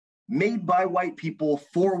made by white people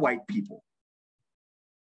for white people.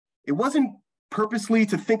 It wasn't purposely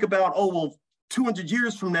to think about, oh, well, 200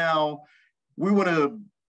 years from now, we want to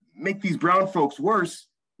make these brown folks worse.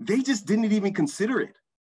 They just didn't even consider it.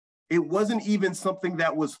 It wasn't even something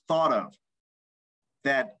that was thought of,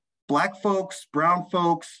 that Black folks, brown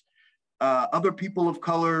folks, other people of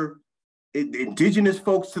color, indigenous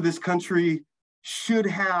folks to this country should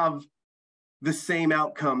have the same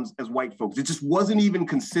outcomes as white folks. It just wasn't even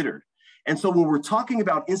considered. And so when we're talking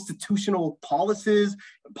about institutional policies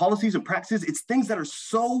and practices, it's things that are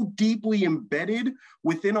so deeply embedded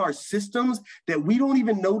within our systems that we don't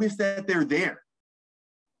even notice that they're there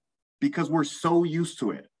because we're so used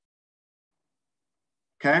to it.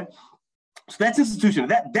 Okay? So that's institutional.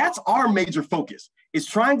 That's our major focus, is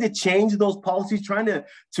trying to change those policies, trying to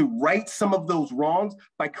right some of those wrongs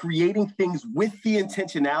by creating things with the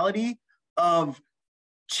intentionality of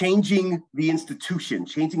changing the institution,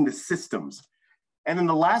 changing the systems. And then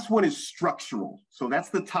the last one is structural. So that's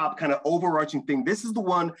the top kind of overarching thing. This is the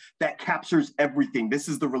one that captures everything. This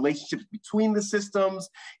is the relationships between the systems.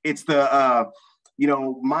 It's the,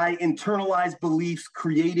 my internalized beliefs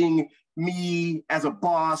creating me as a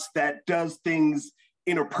boss that does things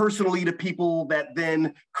interpersonally to people that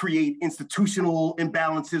then create institutional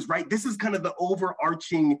imbalances, right? This is kind of the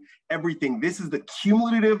overarching everything. This is the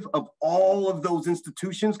cumulative of all of those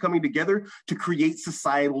institutions coming together to create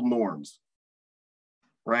societal norms,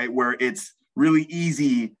 right? Where it's really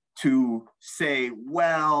easy to say,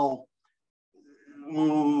 well,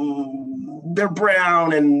 they're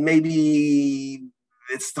brown and maybe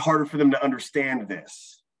it's harder for them to understand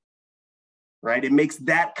this, right? It makes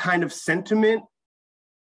that kind of sentiment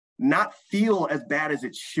not feel as bad as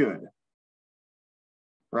it should,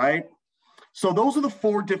 right? So those are the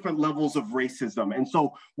 4 different levels of racism. And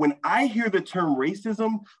so when I hear the term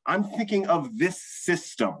racism, I'm thinking of this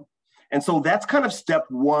system. And so that's kind of step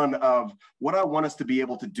 1 of what I want us to be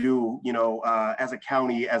able to do, as a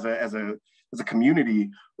county, as a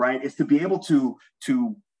community, right? Is to be able to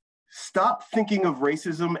stop thinking of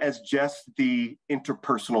racism as just the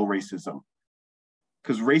interpersonal racism.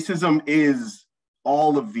 Because racism is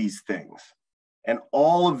all of these things, and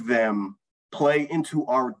all of them play into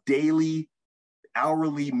our daily,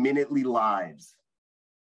 hourly, minutely lives.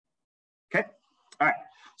 Okay, all right,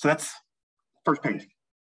 so that's first page.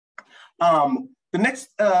 The next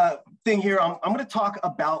thing here, I'm going to talk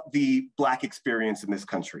about the Black experience in this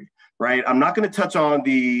country, right? I'm not going to touch on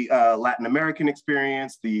the Latin American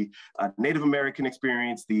experience, the Native American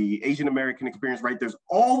experience, the Asian American experience, right? There's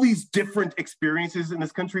all these different experiences in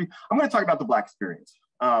this country. I'm going to talk about the Black experience.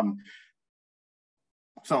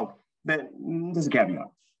 So there's a caveat,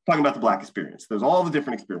 talking about the Black experience. There's all the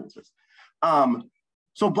different experiences.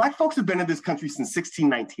 So Black folks have been in this country since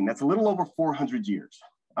 1619. That's a little over 400 years,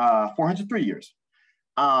 403 years.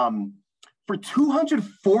 For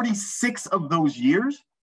 246 of those years,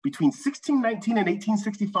 between 1619 and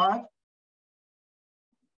 1865,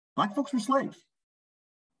 Black folks were slaves.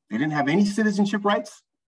 They didn't have any citizenship rights.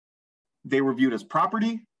 They were viewed as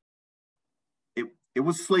property. It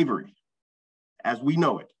was slavery, as we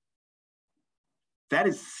know it. That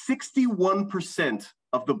is 61%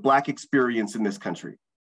 of the Black experience in this country.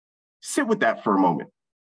 Sit with that for a moment.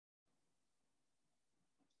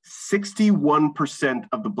 61%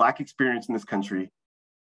 of the Black experience in this country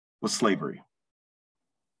was slavery.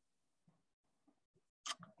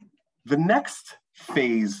 The next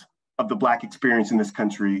phase of the Black experience in this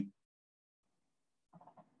country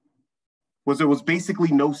was there was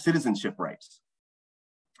basically no citizenship rights.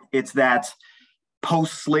 It's that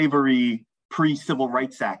post-slavery, pre-Civil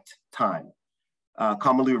Rights Act time,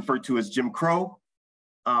 commonly referred to as Jim Crow.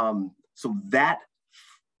 So that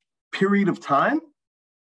period of time,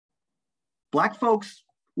 Black folks,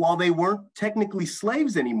 while they weren't technically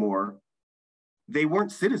slaves anymore, they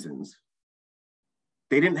weren't citizens.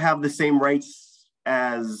 They didn't have the same rights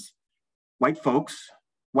as white folks.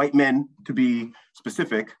 white men to be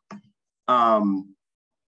specific. And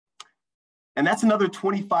that's another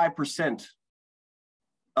 25%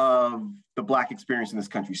 of the Black experience in this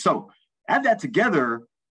country. So add that together,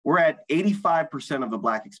 we're at 85% of the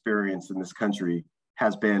Black experience in this country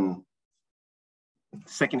has been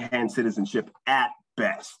secondhand citizenship at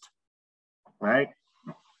best, right?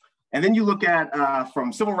 And then you look at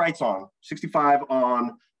from civil rights on, 65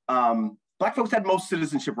 on, Black folks had most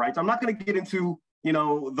citizenship rights. I'm not gonna get into, you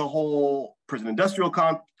know, the whole prison industrial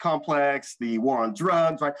complex, the war on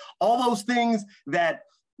drugs, right? All those things that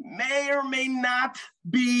may or may not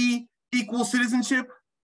be equal citizenship.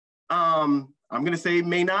 I'm gonna say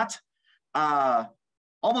may not.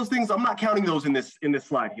 All those things, I'm not counting those in this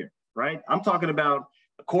slide here, right? I'm talking about,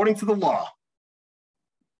 according to the law,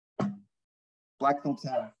 Black folks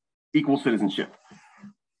have equal citizenship.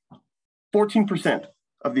 14%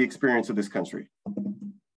 of the experience of this country.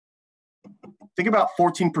 Think about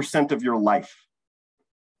 14% of your life.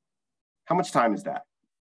 How much time is that?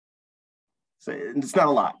 So it's not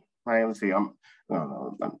a lot, right? Let's see.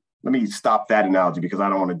 Let me stop that analogy because I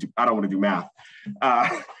don't want to do math.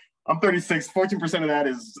 I'm 36. 14% of that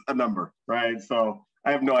is a number, right? So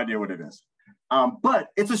I have no idea what it is. But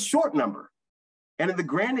it's a short number, and in the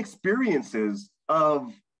grand experiences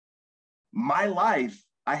of my life,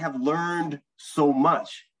 I have learned so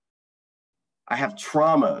much. I have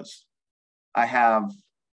traumas. I have,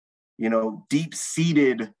 you know,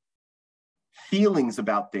 deep-seated feelings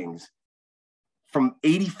about things from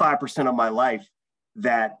 85% of my life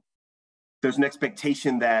that there's an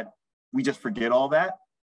expectation that we just forget all that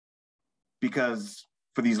because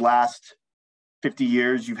for these last 50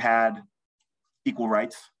 years, you've had equal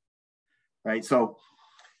rights, right? So,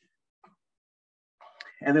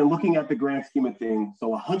 and then looking at the grand scheme of things,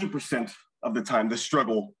 so 100% of the time, the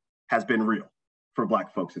struggle has been real for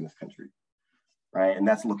Black folks in this country, right? And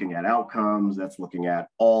that's looking at outcomes, that's looking at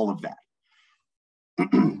all of that.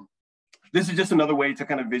 This is just another way to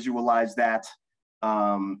kind of visualize that.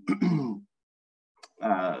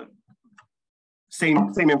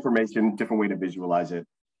 Same information, different way to visualize it.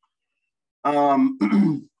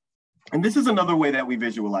 And this is another way that we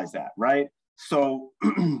visualize that, right? So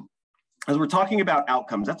as we're talking about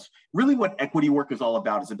outcomes, that's really what equity work is all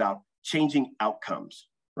about. It's about changing outcomes,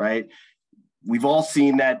 right? We've all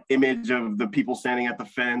seen that image of the people standing at the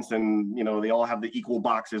fence and, you know, they all have the equal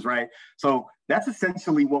boxes, right? So that's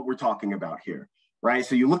essentially what we're talking about here, right?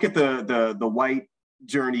 So you look at the white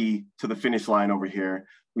journey to the finish line over here.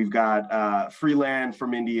 We've got free land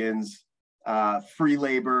from Indians, free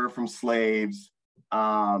labor from slaves,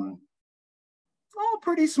 all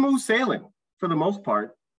pretty smooth sailing for the most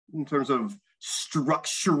part in terms of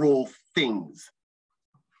structural things.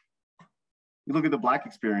 You look at the Black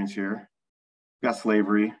experience here. We got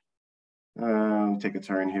slavery. Take a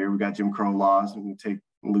turn here. We got Jim Crow laws. We're gonna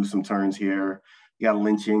lose some turns here. We got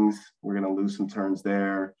lynchings. We're gonna lose some turns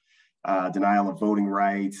there. Denial of voting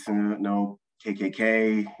rights. No.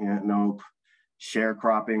 KKK. Nope.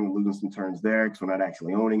 Sharecropping. We're losing some turns there because we're not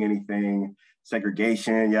actually owning anything.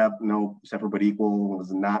 Segregation. Yep. No. Separate but equal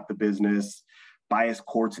was not the business. Biased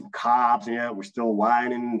courts and cops. Yeah, we're still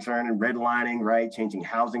widening and turning, redlining, right? Changing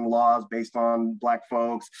housing laws based on Black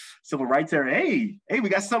folks. Civil rights era. Hey, we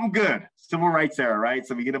got something good. Civil rights era, right?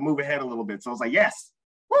 So we get to move ahead a little bit. So I was like, yes,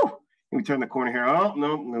 woo. And we turn the corner here. Oh,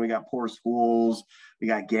 no. And then we got poor schools. We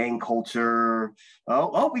got gang culture.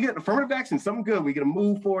 Oh, we get affirmative action. Something good. We got to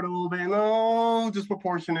move forward a little bit. No,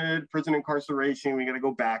 disproportionate prison incarceration. We got to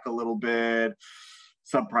go back a little bit.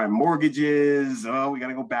 Subprime mortgages. Oh, we got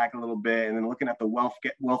to go back a little bit. And then looking at the wealth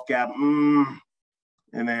gap. And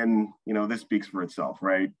then, you know, this speaks for itself,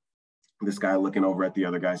 right? This guy looking over at the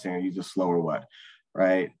other guy saying, you just slow or what,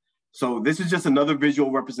 right? So this is just another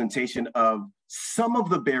visual representation of some of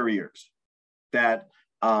the barriers that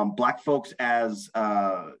Black folks, as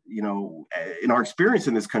you know, in our experience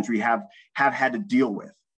in this country, have had to deal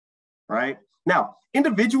with, right? Now,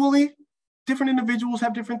 individually, different individuals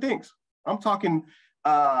have different things. I'm talking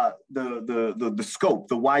the scope,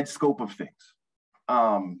 the wide scope of things.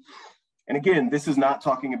 And again, this is not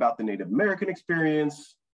talking about the Native American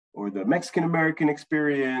experience or the Mexican American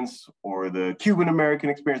experience or the Cuban American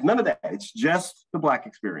experience, none of that. It's just the Black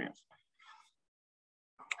experience.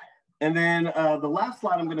 And then the last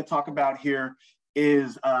slide I'm going to talk about here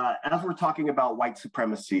is as we're talking about white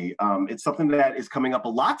supremacy, it's something that is coming up a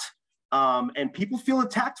lot. And people feel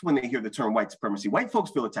attacked when they hear the term white supremacy. White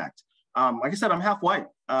folks feel attacked. Like I said, I'm half white.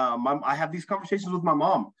 I have these conversations with my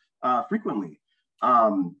mom frequently.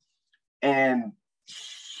 And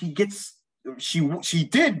she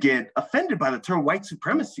did get offended by the term white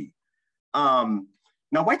supremacy.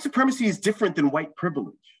 Now, white supremacy is different than white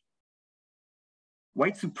privilege.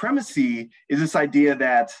 White supremacy is this idea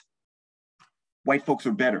that white folks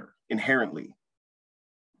are better inherently,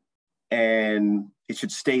 and it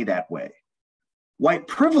should stay that way. White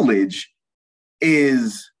privilege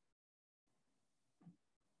is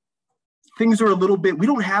things are a little bit, we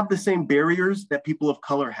don't have the same barriers that people of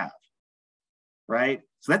color have, right?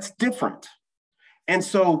 So that's different. And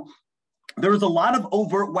so there's a lot of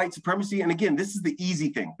overt white supremacy. And again, this is the easy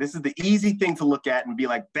thing. This is the easy thing to look at and be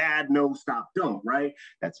like, bad, no, stop, don't, right?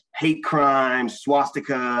 That's hate crimes,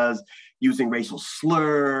 swastikas, using racial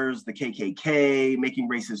slurs, the KKK, making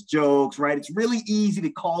racist jokes, right? It's really easy to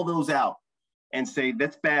call those out and say,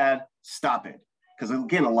 that's bad, stop it. Because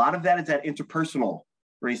again, a lot of that is that interpersonal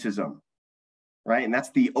racism, right? And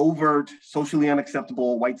that's the overt, socially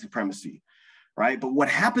unacceptable white supremacy, right? But what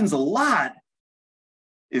happens a lot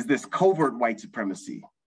is this covert white supremacy.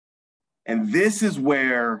 And this is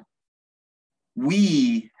where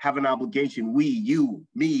we have an obligation, we, you,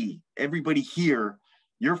 me, everybody here,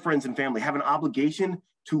 your friends and family have an obligation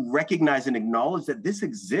to recognize and acknowledge that this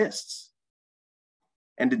exists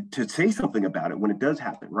and to say something about it when it does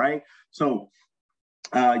happen, right? So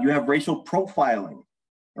you have racial profiling,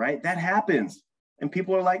 right? That happens. And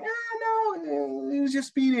people are like, no, he was just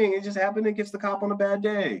speeding. It just happened. It gets the cop on a bad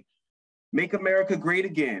day. Make America great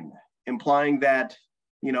again, implying that,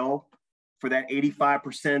 you know, for that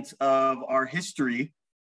 85% of our history,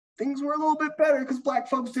 things were a little bit better because Black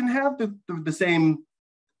folks didn't have the same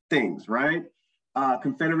things, right?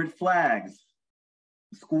 Confederate flags,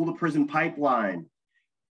 school to prison pipeline,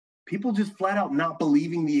 people just flat out not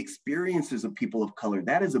believing the experiences of people of color.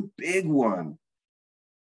 That is a big one,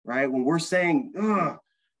 right? When we're saying,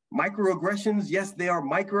 microaggressions, yes, they are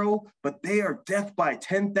micro, but they are death by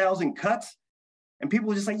 10,000 cuts. And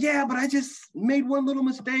people are just like, yeah, but I just made one little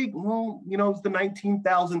mistake. Well, you know, it's the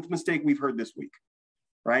 19,000th mistake we've heard this week,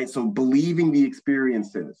 right? So believing the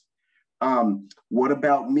experiences. What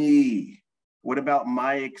about me? What about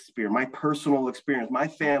my experience, my personal experience? My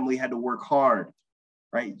family had to work hard,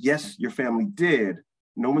 right? Yes, your family did.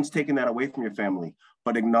 No one's taking that away from your family,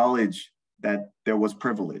 but acknowledge that there was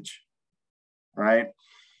privilege, right?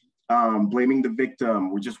 Blaming the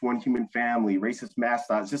victim, we're just one human family, racist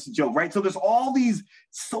mascots, just a joke, right? So there's all these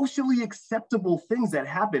socially acceptable things that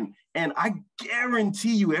happen. And I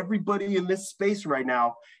guarantee you, everybody in this space right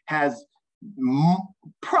now has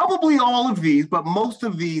probably all of these, but most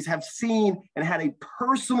of these have seen and had a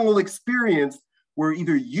personal experience where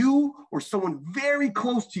either you or someone very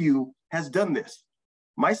close to you has done this,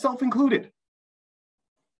 myself included.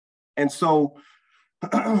 And so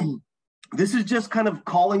this is just kind of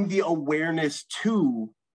calling the awareness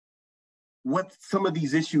to what some of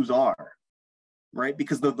these issues are, right?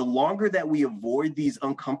 Because the longer that we avoid these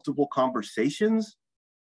uncomfortable conversations,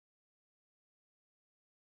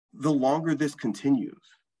 the longer this continues,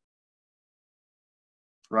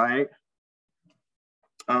 right?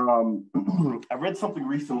 I read something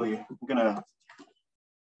recently. I'm gonna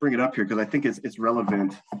bring it up here because I think it's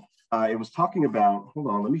relevant. It was talking about, hold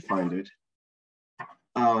on, let me find it.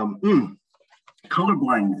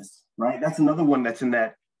 Colorblindness, right? That's another one that's in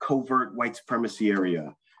that covert white supremacy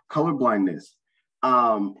area. Colorblindness.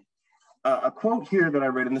 A quote here that I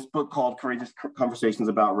read in this book called Courageous Conversations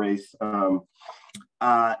About Race.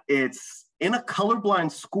 It's, in a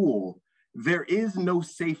colorblind school, there is no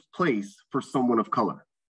safe place for someone of color.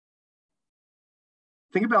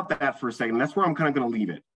 Think about that for a second. That's where I'm kind of going to leave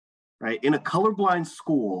it, right? In a colorblind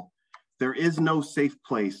school, there is no safe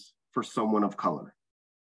place for someone of color.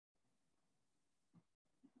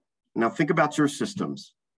 Now think about your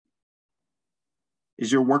systems.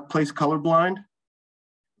 Is your workplace colorblind?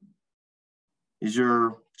 Is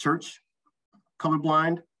your church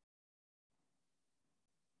colorblind?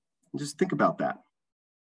 Just think about that.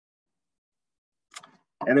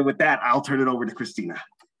 And then with that, I'll turn it over to Christina.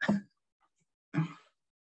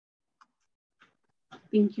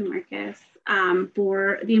 Thank you, Marcus,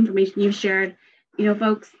 for the information you've shared. You know,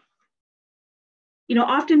 folks, you know,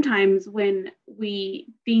 oftentimes when we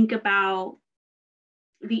think about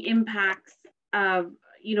the impacts of,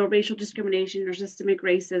 you know, racial discrimination or systemic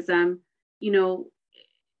racism, you know,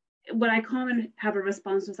 what I commonly have a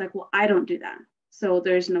response was like, well, I don't do that, so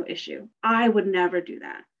there's no issue. I would never do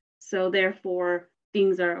that, so therefore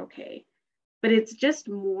things are okay. But it's just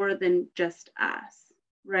more than just us,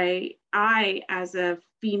 right? I, as a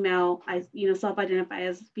female, I, you know, self-identify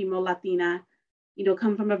as female Latina, you know,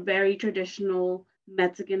 come from a very traditional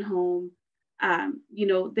Mexican home. You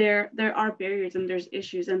know, there are barriers and there's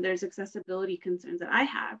issues and there's accessibility concerns that I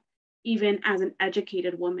have, even as an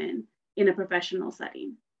educated woman in a professional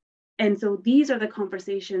setting. And so these are the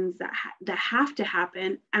conversations that have to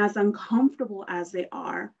happen, as uncomfortable as they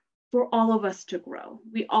are, for all of us to grow.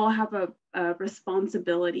 We all have a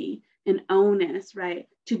responsibility and onus, right,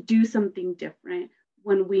 to do something different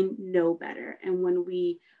when we know better and when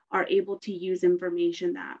we are able to use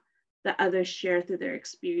information that others share through their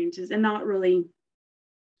experiences, and not really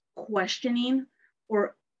questioning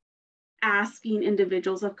or asking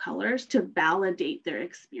individuals of colors to validate their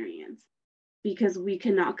experience, because we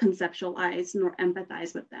cannot conceptualize nor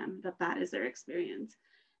empathize with them that is their experience.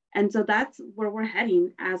 And so that's where we're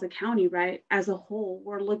heading as a county, right? As a whole,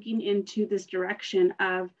 we're looking into this direction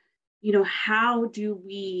of, how do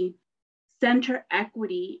we center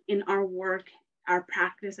equity in our work, our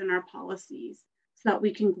practice, and our policies, so that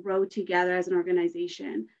we can grow together as an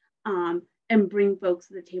organization, and bring folks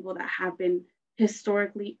to the table that have been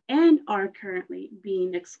historically and are currently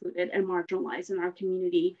being excluded and marginalized in our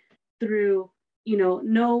community through,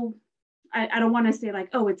 I don't want to say like,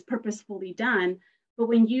 oh, it's purposefully done, but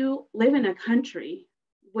when you live in a country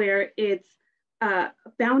where it's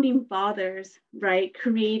founding fathers, right,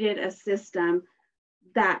 created a system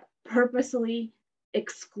that purposely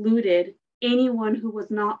excluded anyone who was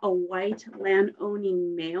not a white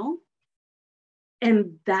land-owning male,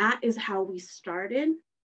 and that is how we started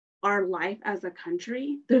our life as a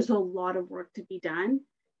country, there's a lot of work to be done.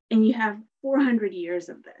 And you have 400 years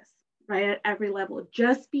of this, right, at every level,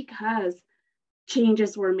 just because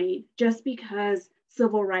changes were made, just because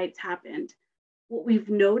civil rights happened. What we've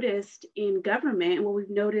noticed in government and what we've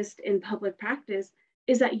noticed in public practice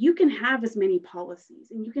is that you can have as many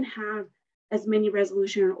policies and you can have as many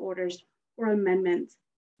resolution or orders or amendments,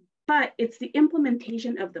 but it's the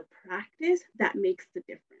implementation of the practice that makes the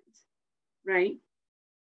difference, right?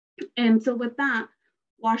 And so with that,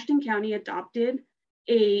 Washington County adopted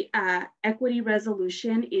a equity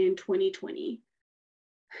resolution in 2020.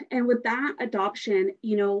 And with that adoption,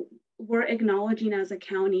 we're acknowledging as a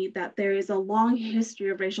county that there is a long history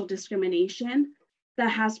of racial discrimination that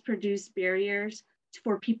has produced barriers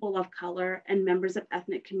for people of color and members of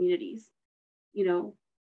ethnic communities.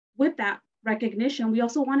 With that recognition, we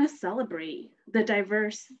also want to celebrate the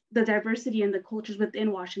diversity and the cultures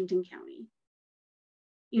within Washington County.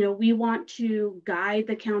 We want to guide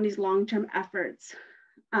the county's long-term efforts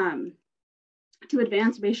to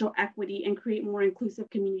advance racial equity and create more inclusive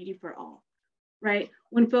community for all, right?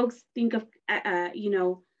 When folks think of,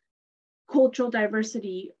 cultural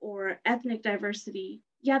diversity or ethnic diversity,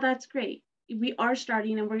 yeah, that's great. We are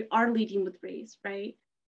starting and we are leading with race, right?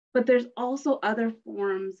 But there's also other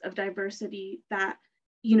forms of diversity that,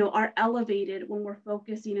 are elevated when we're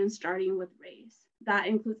focusing and starting with race. That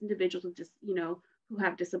includes individuals with just, who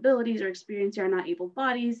have disabilities or experience or are not able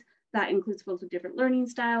bodies. That includes folks with different learning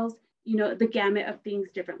styles, the gamut of things,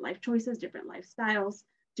 different life choices, different lifestyles,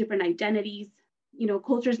 different identities.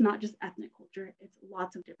 Culture is not just ethnic culture, it's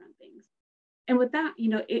lots of different things. And with that,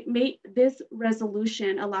 this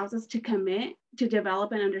resolution allows us to commit to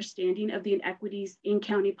develop an understanding of the inequities in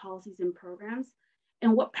county policies and programs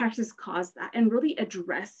and what practices cause that, and really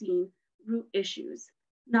addressing root issues,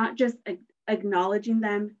 not just acknowledging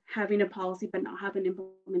them, having a policy, but not having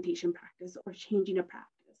implementation practice or changing a practice.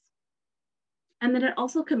 And then it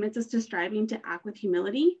also commits us to striving to act with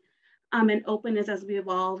humility and openness as we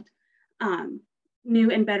evolved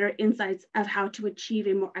new and better insights of how to achieve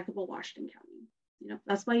a more equitable Washington County.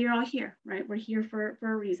 That's why you're all here, right? We're here for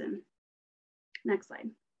a reason. Next slide.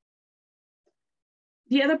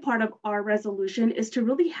 The other part of our resolution is to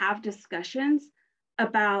really have discussions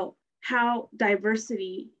about how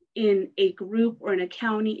diversity in a group or in a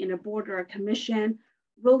county, in a board or a commission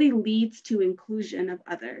really leads to inclusion of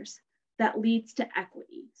others, that leads to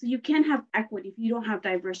equity. So you can't have equity if you don't have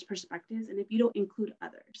diverse perspectives and if you don't include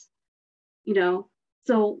others.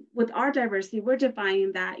 So with our diversity, we're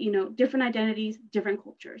defining that, different identities, different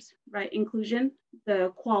cultures, right? Inclusion,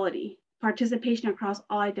 the quality, participation across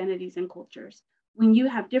all identities and cultures. When you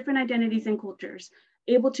have different identities and cultures,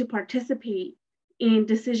 able to participate in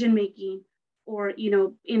decision-making or,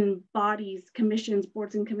 in bodies, commissions,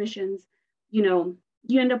 boards and commissions, you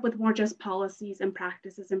end up with more just policies and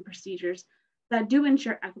practices and procedures that do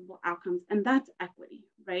ensure equitable outcomes. And that's equity,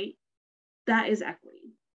 right? That is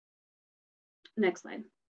equity. Next slide.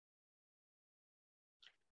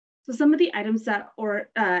 So some of the items or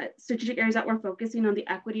strategic areas that we're focusing on the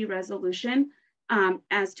equity resolution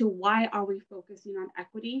as to why are we focusing on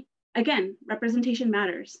equity? Again, representation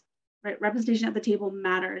matters, right? Representation at the table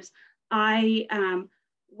matters. I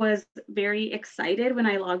was very excited when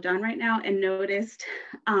I logged on right now and noticed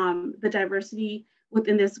the diversity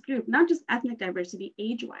within this group, not just ethnic diversity,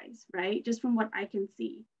 age-wise, right? Just from what I can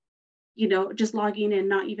see. you know, just logging in,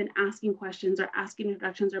 not even asking questions or asking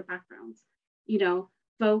introductions or backgrounds. You know,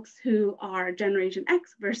 folks who are Generation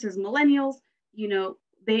X versus millennials, you know,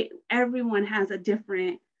 everyone has a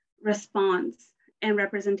different response and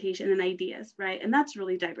representation and ideas, right? And that's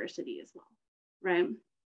really diversity as well, right?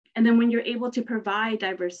 And then when you're able to provide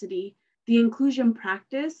diversity, the inclusion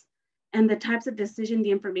practice and the types of decision,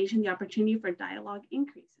 the information, the opportunity for dialogue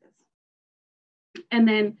increases. And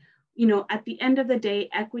then, you know, at the end of the day,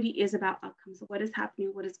 equity is about outcomes. So what is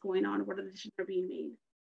happening, what is going on, what are the decisions that are being made,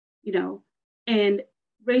 you know, and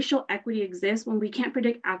racial equity exists when we can't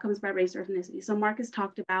predict outcomes by race or ethnicity. So Marcus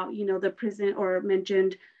talked about, you know, the prison, or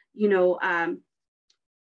mentioned, you know,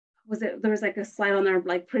 there was like a slide on there,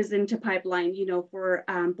 like prison to pipeline, you know, for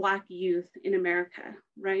Black youth in America,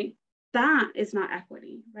 right? That is not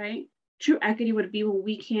equity, right? True equity would be when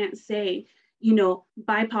we can't say, you know,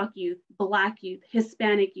 BIPOC youth, Black youth,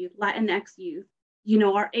 Hispanic youth, Latinx youth, you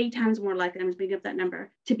know, are 8 times more likely, I'm just bringing up that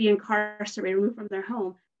number, to be incarcerated, removed from their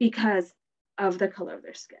home because of the color of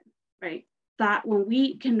their skin, right? That when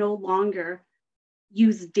we can no longer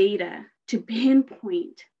use data to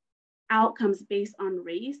pinpoint outcomes based on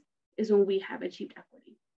race is when we have achieved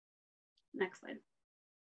equity. Next slide.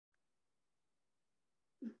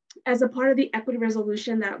 As a part of the equity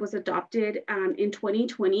resolution that was adopted in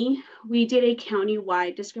 2020, we did a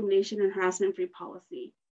countywide discrimination and harassment-free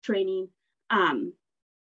policy training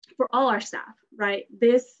for all our staff, right?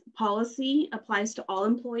 This policy applies to all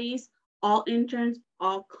employees, all interns,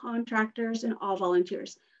 all contractors, and all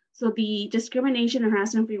volunteers. So the discrimination and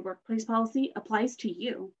harassment-free workplace policy applies to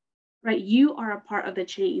you, right? You are a part of the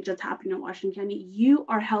change that's happening in Washington County. You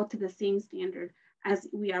are held to the same standard as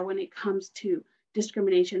we are when it comes to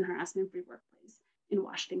discrimination, harassment-free workplace in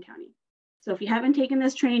Washington County. So if you haven't taken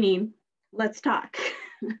this training, let's talk.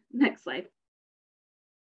 Next slide.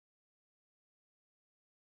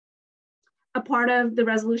 A part of the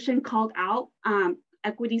resolution called out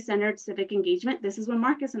equity-centered civic engagement. This is when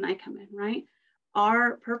Marcus and I come in, right?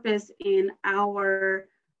 Our purpose in our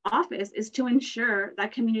office is to ensure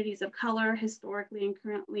that communities of color, historically and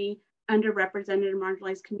currently underrepresented and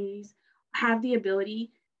marginalized communities, have the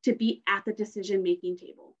ability to be at the decision-making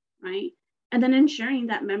table, right? And then ensuring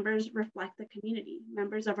that members reflect the community,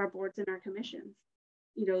 members of our boards and our commissions.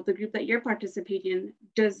 You know, the group that you're participating in,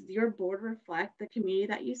 does your board reflect the community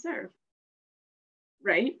that you serve,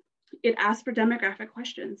 right? It asks for demographic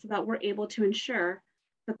questions so that we're able to ensure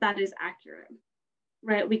that that is accurate,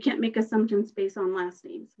 right? We can't make assumptions based on last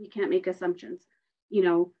names. We can't make assumptions, you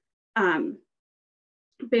know,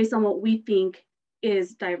 based on what we think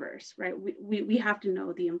is diverse, right? We have to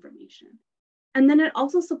know the information. And then it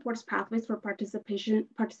also supports pathways for participation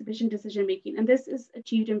decision-making. And this is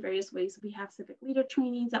achieved in various ways. We have civic leader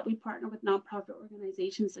trainings that we partner with nonprofit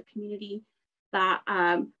organizations, the community that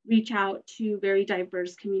reach out to very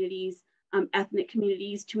diverse communities, ethnic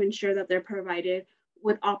communities, to ensure that they're provided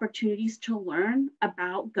with opportunities to learn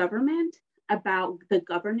about government, about the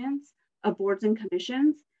governance of boards and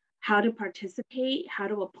commissions, how to participate, how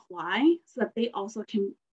to apply, so that they also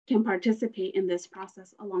can participate in this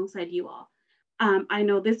process alongside you all. I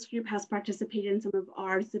know this group has participated in some of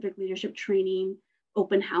our civic leadership training,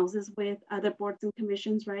 open houses with other boards and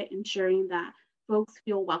commissions, right? Ensuring that folks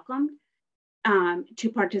feel welcomed to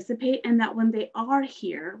participate, and that when they are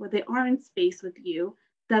here, when they are in space with you,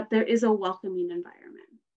 that there is a welcoming environment.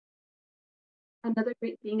 Another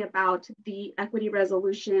great thing about the equity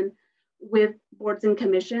resolution with boards and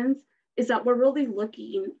commissions is that we're really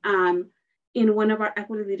looking in one of our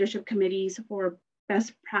equity leadership committees for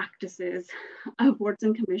best practices of boards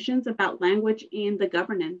and commissions about language in the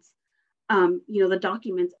governance, you know, the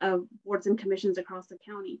documents of boards and commissions across the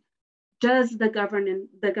county. Does the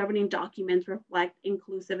governing documents reflect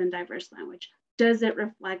inclusive and diverse language? Does it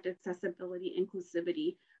reflect accessibility,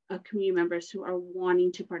 inclusivity of community members who are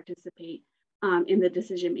wanting to participate in the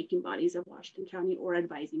decision-making bodies of Washington County or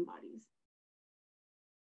advising bodies?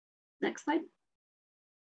 Next slide.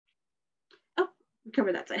 Oh, we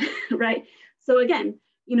covered that side, right? So again,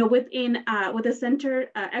 you know, within with a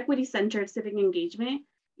equity-centered civic engagement,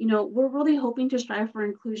 you know, we're really hoping to strive for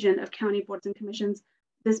inclusion of county boards and commissions.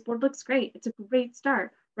 This board looks great. It's a great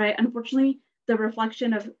start, right? Unfortunately, the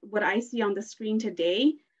reflection of what I see on the screen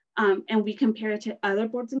today, and we compare it to other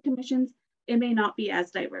boards and commissions, it may not be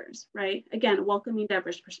as diverse, right? Again, welcoming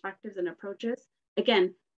diverse perspectives and approaches.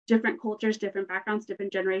 Again, different cultures, different backgrounds,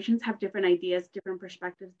 different generations have different ideas, different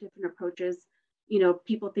perspectives, different approaches. You know,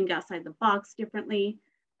 people think outside the box differently.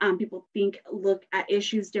 People look at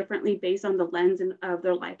issues differently based on the lens of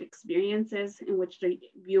their life experiences in which they're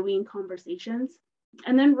viewing conversations.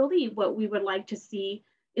 And then really what we would like to see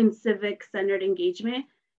in civic-centered engagement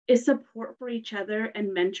is support for each other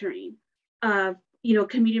and mentoring of,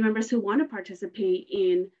 community members who want to participate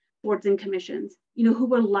in boards and commissions, who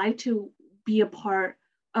would like to be a part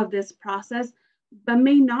of this process, but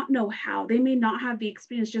may not know how. They may not have the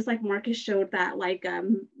experience, just like Marcus showed that, like,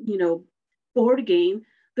 board game.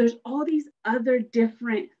 There's all these other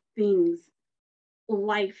different things,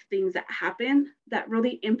 life things that happen that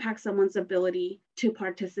really impact someone's ability to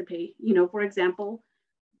participate. For example,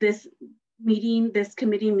 this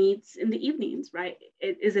committee meets in the evenings, right?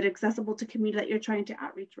 Is it accessible to community that you're trying to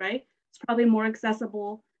outreach, right? It's probably more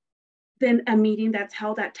accessible than a meeting that's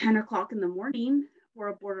held at 10 o'clock in the morning for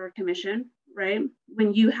a board or a commission, right?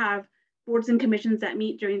 When you have boards and commissions that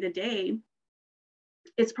meet during the day,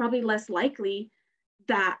 it's probably less likely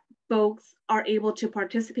that folks are able to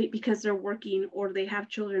participate because they're working, or they have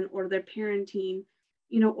children, or they're parenting,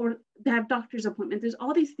 or they have doctor's appointments. There's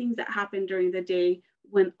all these things that happen during the day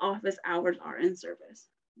when office hours are in service,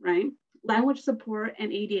 right? Language support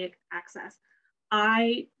and ADA access.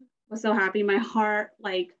 I was so happy. My heart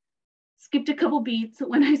skipped a couple beats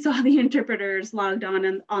when I saw the interpreters logged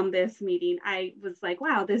on this meeting. I was like,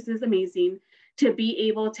 wow, this is amazing to be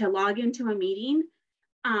able to log into a meeting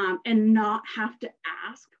and not have to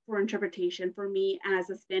ask for interpretation. For me as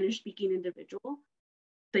a Spanish speaking individual,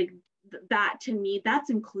 that to me, that's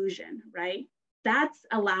inclusion, right? That's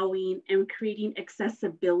allowing and creating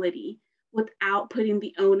accessibility without putting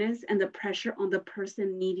the onus and the pressure on the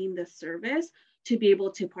person needing the service to be able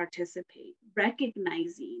to participate,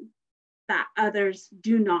 recognizing that others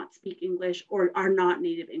do not speak English or are not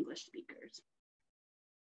native English speakers.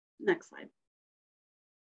 Next slide.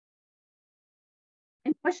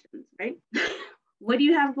 And questions, right? What do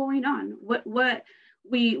you have going on? What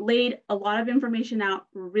we laid a lot of information out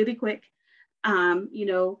really quick.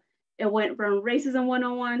 It went from racism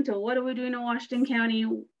 101 to what are we doing in Washington County?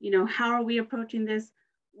 How are we approaching this?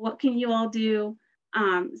 What can you all do?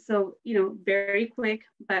 So, very quick,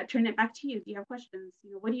 but turn it back to you. Do you have questions?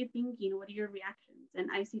 What are you thinking? What are your reactions? And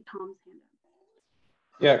I see Tom's hand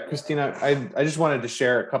up. Yeah, Christina, I just wanted to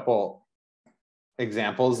share a couple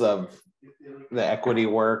examples of the equity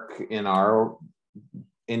work in our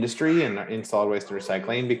industry and in solid waste and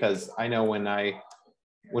recycling, because I know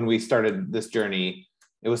when we started this journey,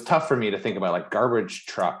 it was tough for me to think about garbage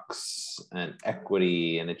trucks and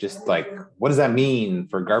equity, and it just what does that mean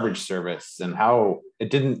for garbage service, and how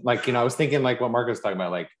it didn't I was thinking what Mark was talking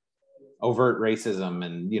about, overt racism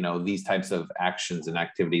and these types of actions and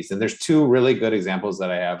activities. And there's two really good examples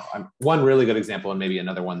that I have. One really good example, and maybe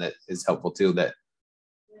another one that is helpful too, that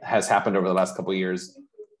has happened over the last couple of years.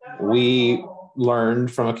 We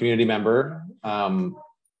learned from a community member 3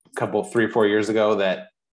 or 4 years ago that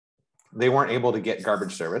they weren't able to get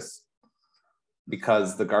garbage service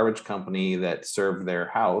because the garbage company that served their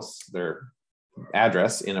house, their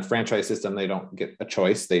address in a franchise system, they don't get a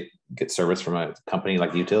choice. They get service from a company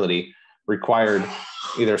like utility, required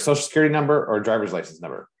either a social security number or a driver's license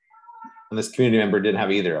number. And this community member didn't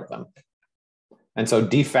have either of them. And so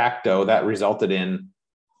de facto, that resulted in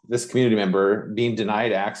this community member being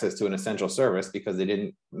denied access to an essential service because they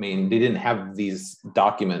didn't have these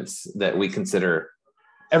documents that we consider.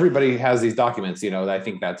 Everybody has these documents, I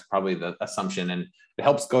think that's probably the assumption, and it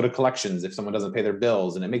helps go to collections if someone doesn't pay their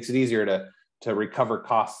bills, and it makes it easier to recover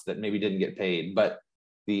costs that maybe didn't get paid. But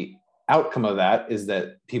the outcome of that is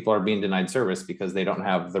that people are being denied service because they don't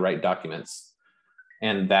have the right documents,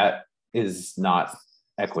 and that is not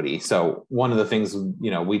equity. So one of the things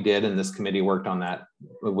we did, and this committee worked on that,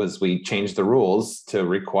 was we changed the rules to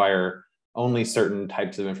require only certain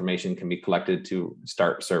types of information can be collected to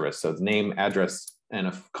start service. So name, address, and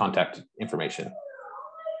a contact information.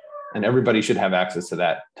 And everybody should have access to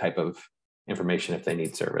that type of information if they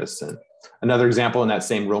need service. And another example in that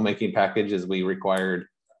same rulemaking package is we required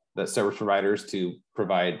the service providers to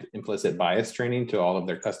provide implicit bias training to all of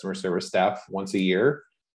their customer service staff once a year.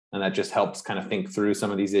 And that just helps kind of think through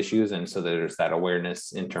some of these issues. And so there's that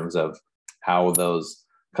awareness in terms of how those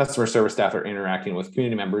customer service staff are interacting with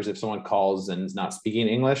community members. If someone calls and is not speaking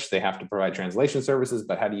English, they have to provide translation services,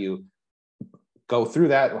 but how do you go through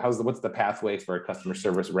that? What's the pathway for a customer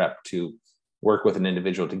service rep to work with an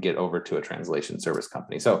individual to get over to a translation service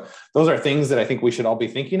company? So those are things that I think we should all be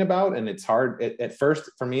thinking about. And it's hard at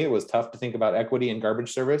first. For me, it was tough to think about equity and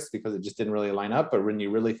garbage service because it just didn't really line up. But when you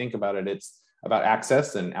really think about it, it's about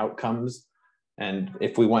access and outcomes. And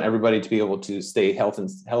if we want everybody to be able to stay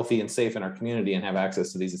healthy and safe in our community and have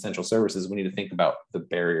access to these essential services, we need to think about the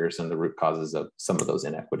barriers and the root causes of some of those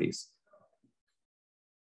inequities.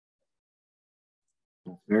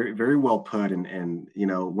 Very, very well put. And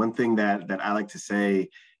one thing that I like to say,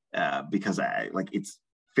 because it's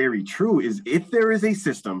very true is if there is a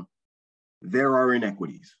system, there are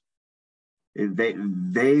inequities. That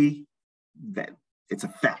it's a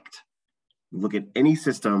fact. Look at any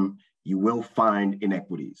system, you will find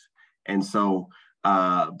inequities. And so,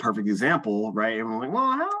 perfect example, right? And we're like,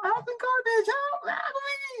 well, how's the garbage?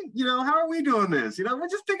 How are we doing this? We're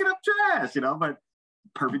just picking up trash, but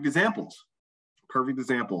perfect examples.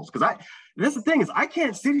 Because that's the thing is I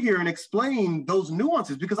can't sit here and explain those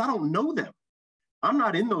nuances because I don't know them. I'm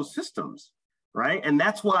not in those systems, right? And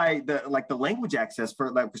that's why the language access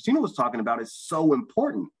for like Christina was talking about is so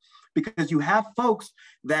important, because you have folks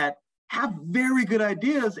that have very good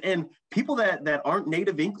ideas and people that aren't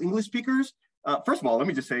native English speakers. First of all, let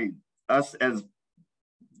me just say us as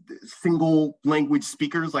single language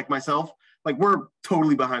speakers like myself, like we're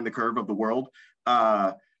totally behind the curve of the world.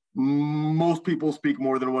 Most people speak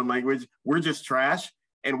more than one language. We're just trash,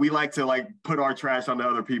 and we like to put our trash onto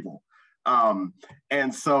other people.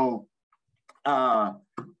 And so, when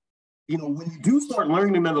you do start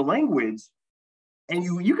learning another language, and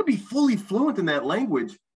you could be fully fluent in that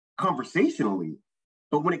language conversationally,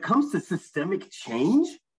 but when it comes to systemic change,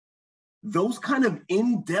 those kind of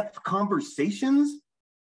in-depth conversations,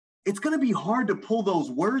 it's going to be hard to pull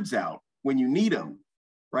those words out when you need them.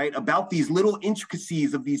 Right, about these little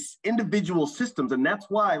intricacies of these individual systems. And that's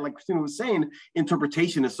why, like Christina was saying,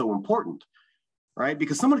 interpretation is so important, right?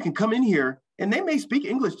 Because someone can come in here and they may speak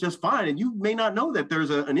English just fine, and you may not know that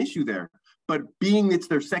there's an issue there. But being it's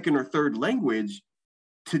their second or third language,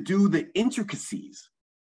 to do the intricacies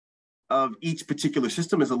of each particular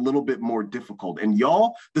system is a little bit more difficult. And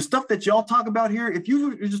y'all, the stuff that y'all talk about here, if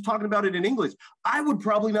you're just talking about it in English, I would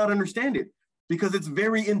probably not understand it because it's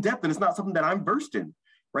very in-depth and it's not something that I'm versed in.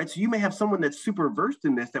 Right, so you may have someone that's super versed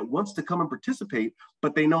in this that wants to come and participate,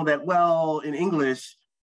 but they know that, well, in English,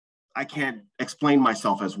 I can't explain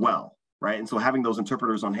myself as well, right? And so having those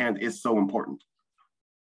interpreters on hand is so important.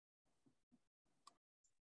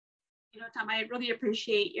 Tom, I really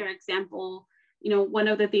appreciate your example. One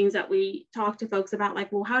of the things that we talk to folks about,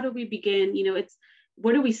 like, well, how do we begin? It's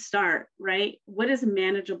where do we start, right? What is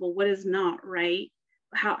manageable? What is not, right?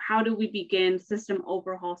 How do we begin system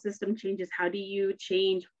overhaul, system changes? How do you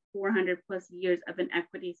change 400 plus years of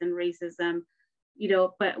inequities and racism?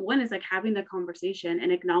 But one is like having the conversation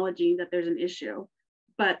and acknowledging that there's an issue.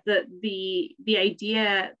 But the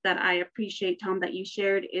idea that I appreciate, Tom, that you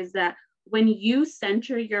shared is that when you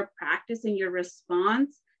center your practice and your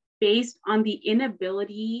response based on the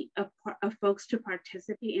inability of folks to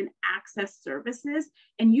participate and access services,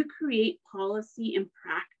 and you create policy and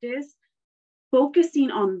practice focusing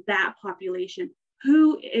on that population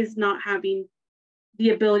who does not have the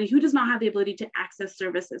ability to access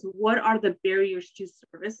services. What are the barriers to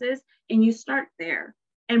services? And you start there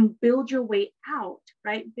and build your way out,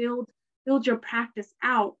 right? Build your practice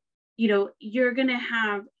out. You're gonna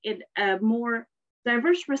have a more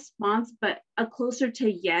diverse response, but a closer to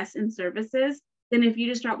yes in services than if you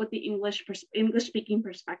just start with the English speaking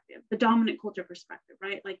perspective, the dominant culture perspective,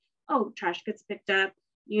 right? Like, oh, trash gets picked up,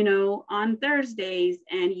 on Thursdays,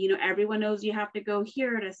 and, everyone knows you have to go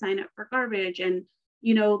here to sign up for garbage. And,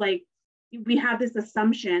 we have this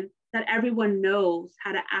assumption that everyone knows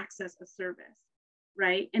how to access a service,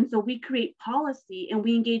 right? And so we create policy and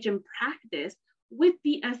we engage in practice with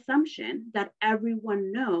the assumption that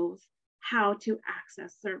everyone knows how to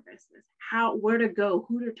access services, where to go,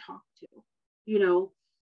 who to talk to,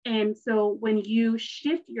 And so when you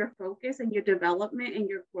shift your focus and your development and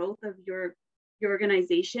your growth of your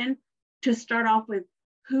organization to start off with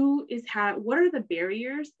what are the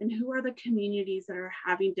barriers and who are the communities that are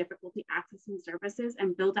having difficulty accessing services,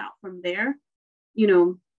 and build out from there,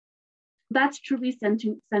 that's truly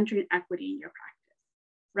centering equity in your practice,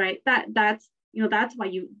 right? That's why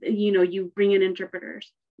you bring in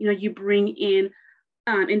interpreters, you bring in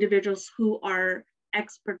individuals who are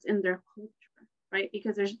experts in their culture, right?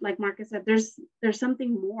 Because there's, like Marcus said, there's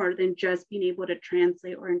something more than just being able to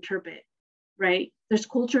translate or interpret, right? There's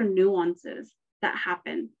culture nuances that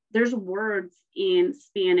happen. There's words in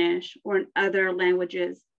Spanish or in other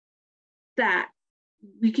languages that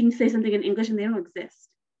we can say something in English and they don't exist,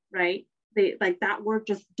 right? That word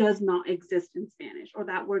just does not exist in Spanish, or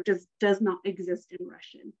that word just does not exist in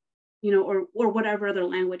Russian, or whatever other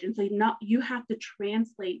language. And so you have to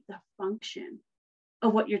translate the function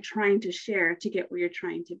of what you're trying to share to get where you're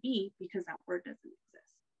trying to be, because that word doesn't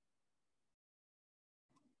exist.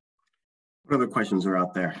 What other questions are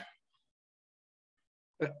out there?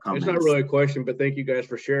 It's not really a question, but thank you guys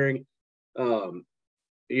for sharing.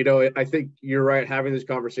 I think you're right. Having these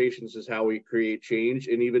conversations is how we create change.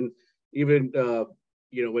 And even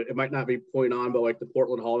you know, it might not be point on, but like the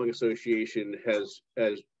Portland Hauling Association has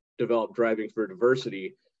developed Driving for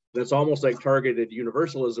Diversity. And it's almost like targeted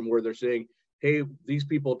universalism, where they're saying, hey, these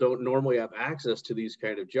people don't normally have access to these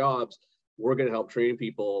kind of jobs. We're going to help train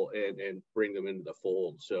people and bring them into the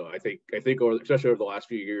fold. So I think especially over the last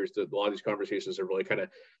few years, a lot of these conversations have really kind of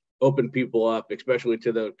opened people up, especially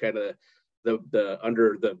to the kind of the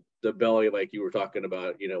under the belly, like you were talking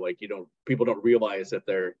about, you know, like, you know, people don't realize that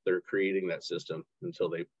they're creating that system until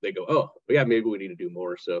they go, oh yeah, maybe we need to do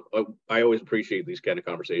more. So I always appreciate these kind of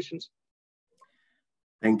conversations.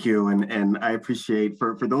 Thank you. And I appreciate,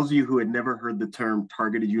 for those of you who had never heard the term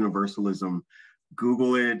targeted universalism,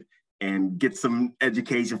 Google it and get some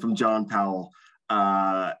education from John Powell.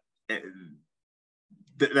 That's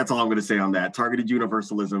all I'm going to say on that. Targeted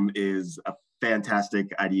universalism is a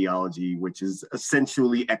fantastic ideology, which is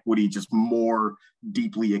essentially equity, just more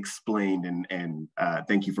deeply explained. And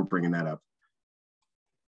thank you for bringing that up.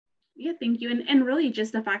 Yeah, thank you. And really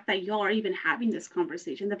just the fact that y'all are even having this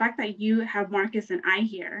conversation, the fact that you have Marcus and I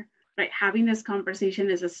here, right, having this conversation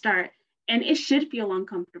is a start, and it should feel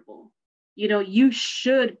uncomfortable. You know, you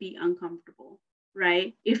should be uncomfortable,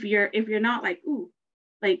 right? If you're not like, ooh,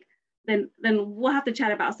 like, then we'll have to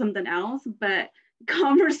chat about something else, but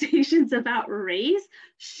conversations about race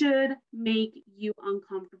should make you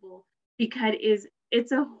uncomfortable, because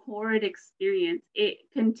it's a horrid experience. It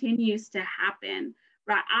continues to happen.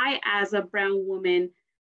 Right? I, as a brown woman,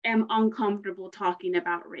 am uncomfortable talking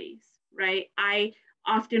about race, right? I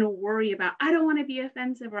often worry about, I don't want to be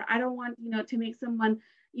offensive, or I don't want, you know, to make someone,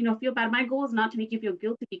 you know, feel bad. My goal is not to make you feel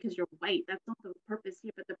guilty because you're white. That's not the purpose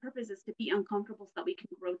here, but the purpose is to be uncomfortable so that we can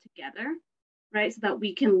grow together, right? So that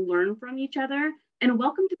we can learn from each other. And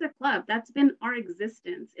welcome to the club. That's been our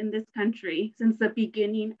existence in this country since the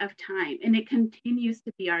beginning of time, and it continues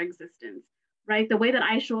to be our existence. Right? The way that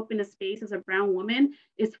I show up in a space as a brown woman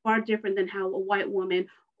is far different than how a white woman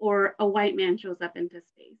or a white man shows up into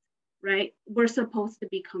space, right? We're supposed to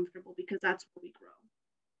be comfortable because that's where we grow.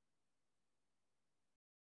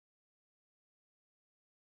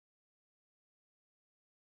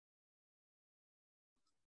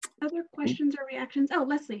 Other questions or reactions? Oh,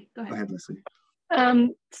 Leslie, go ahead. Go ahead,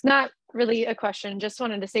 Leslie. It's not really a question. Just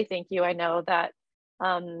wanted to say thank you. I know that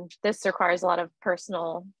this requires a lot of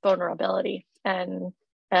personal vulnerability, and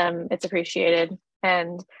it's appreciated.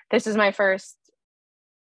 And this is my first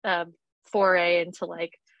foray into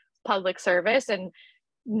like public service, and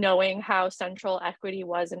knowing how central equity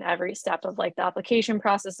was in every step of like the application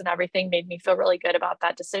process and everything made me feel really good about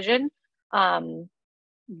that decision.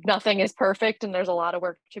 Nothing is perfect, and there's a lot of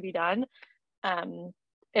work to be done.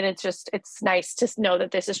 And it's nice to know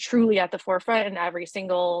that this is truly at the forefront, and every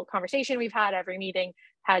single conversation we've had, every meeting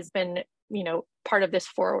has been, you know, part of this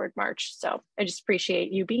forward march. So I just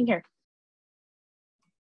appreciate you being here.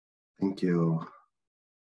 Thank you.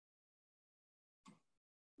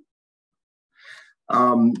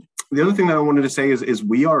 The other thing that I wanted to say is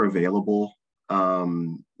we are available.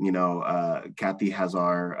 You know, Kathy has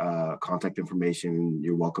our contact information.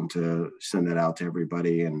 You're welcome to send that out to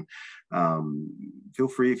everybody, and feel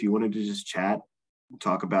free if you wanted to just chat,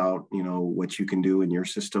 talk about, you know, what you can do in your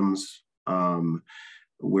systems.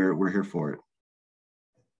 We're here for it.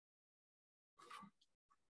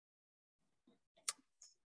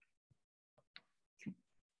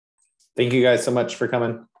 Thank you guys so much for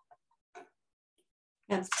coming.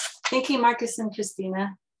 Yes, thank you, Marcus and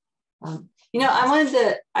Christina. You know, I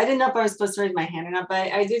didn't know if I was supposed to raise my hand or not,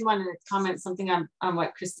 but I did want to comment something on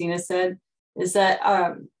what Christina said, is that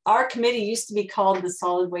our committee used to be called the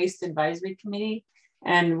Solid Waste Advisory Committee.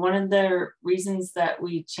 And one of the reasons that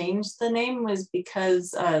we changed the name was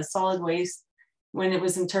because solid waste, when it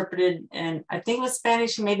was interpreted, and I think it was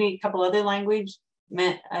Spanish and maybe a couple other language,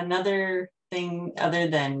 meant another thing other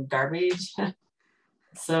than garbage.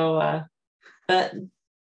 So, but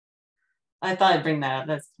I thought I'd bring that up.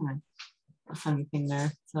 That's kind of a funny thing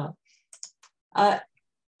there. So I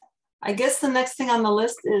guess the next thing on the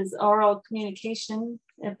list is oral communication,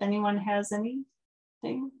 if anyone has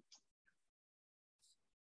anything.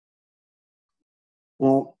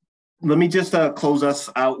 Well, let me just close us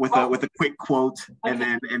out with a quick quote,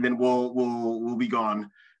 okay. and then we'll be gone.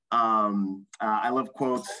 I love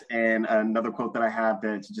quotes, and another quote that I have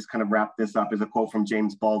that to just kind of wrap this up is a quote from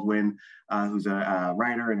James Baldwin, who's a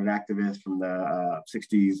writer and an activist from the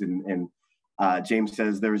 60s. And James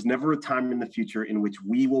says, "There is never a time in the future in which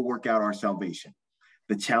we will work out our salvation.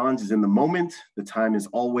 The challenge is in the moment. The time is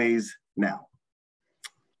always now."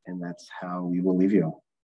 And that's how we will leave you.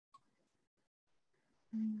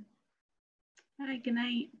 All right, good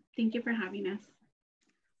night. Thank you for having us.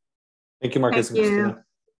 Thank you, Marcus and Christina.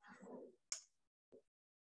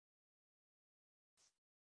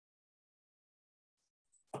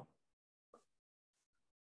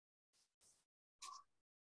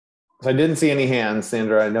 So I didn't see any hands,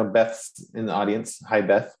 Sandra. I know Beth's in the audience. Hi,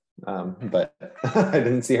 Beth. But I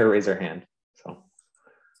didn't see her raise her hand. So.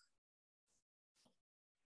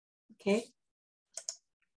 Okay.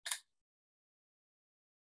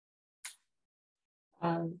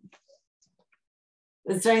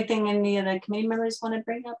 Is there anything any of the committee members want to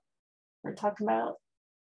bring up or talk about?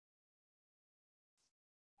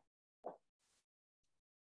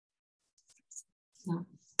 No.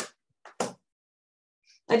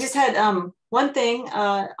 I just had one thing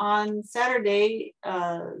on Saturday.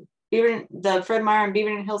 The Fred Meyer and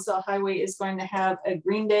Beaverton Hillsdale Highway is going to have a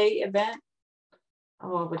Green Day event.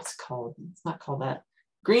 Oh, what's it called? It's not called that.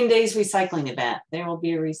 Green Day's recycling event. They will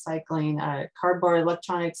be recycling cardboard,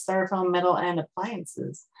 electronics, styrofoam, metal, and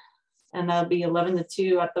appliances. And that'll be 11 to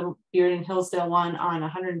 2 at the Beaverton Hillsdale one on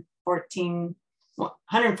 114th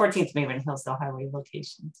Beaverton Hillsdale Highway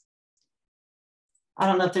location. I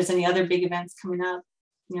don't know if there's any other big events coming up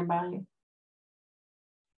nearby.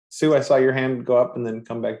 Sue, I saw your hand go up and then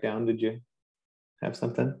come back down. Did you have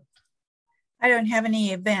something? I don't have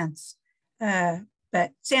any events,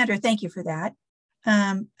 but Sandra, thank you for that.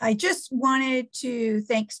 I just wanted to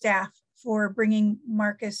thank staff for bringing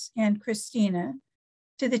Marcus and Christina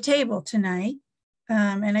to the table tonight.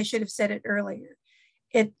 And I should have said it earlier.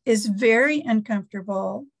 It is very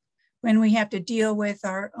uncomfortable when we have to deal with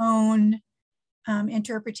our own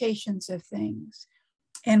interpretations of things.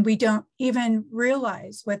 And we don't even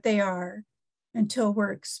realize what they are until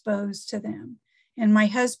we're exposed to them. And my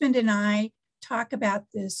husband and I talk about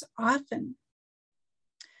this often,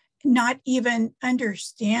 not even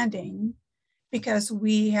understanding because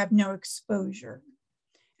we have no exposure.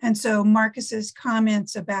 And so Marcus's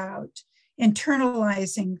comments about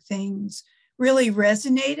internalizing things really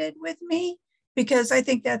resonated with me because I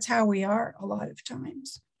think that's how we are a lot of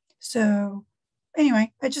times. So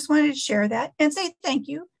anyway, I just wanted to share that and say thank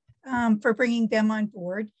you for bringing them on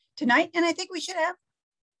board tonight. And I think we should have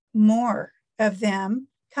more of them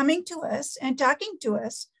coming to us and talking to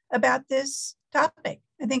us about this topic.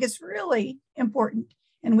 I think it's really important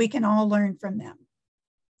and we can all learn from them.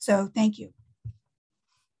 So thank you.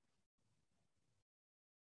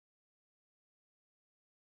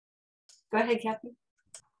 Go ahead, Kathy.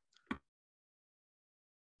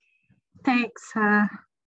 Thanks,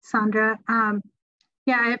 Sandra.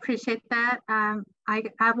 Yeah, I appreciate that. I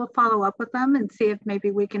will follow up with them and see if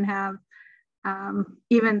maybe we can have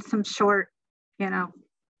even some short,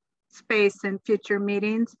 space in future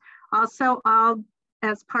meetings. Also,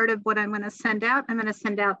 as part of what I'm going to send out, I'm going to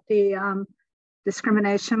send out the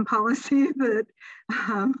discrimination policy that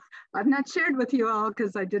I've not shared with you all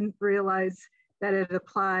because I didn't realize that it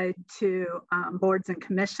applied to boards and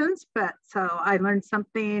commissions. But so I learned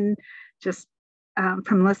something just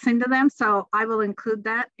from listening to them. So I will include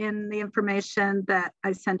that in the information that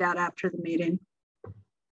I send out after the meeting.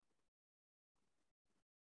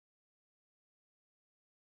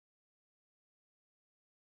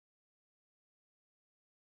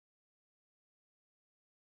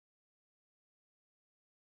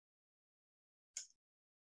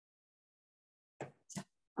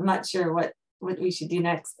 I'm not sure what we should do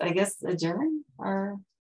next. I guess adjourn or.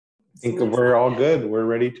 I think we're all good. We're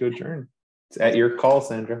ready to adjourn. It's at your call,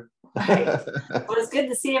 Sandra. All right. Well, it's good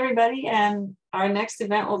to see everybody. And our next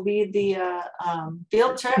event will be the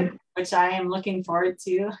field trip, which I am looking forward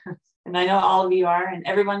to. And I know all of you are, and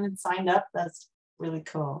everyone that signed up. That's really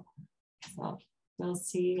cool. So we'll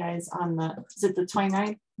see you guys on is it the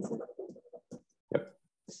 29th? Yep.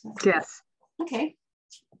 Yes. Okay.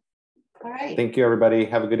 All right. Thank you, everybody.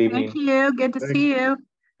 Have a good evening. Thank you. Good to see you.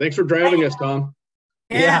 Thanks for driving us, Tom.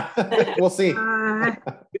 Yeah. We'll see. Bye.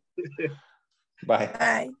 Bye.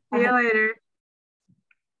 Bye. See you later.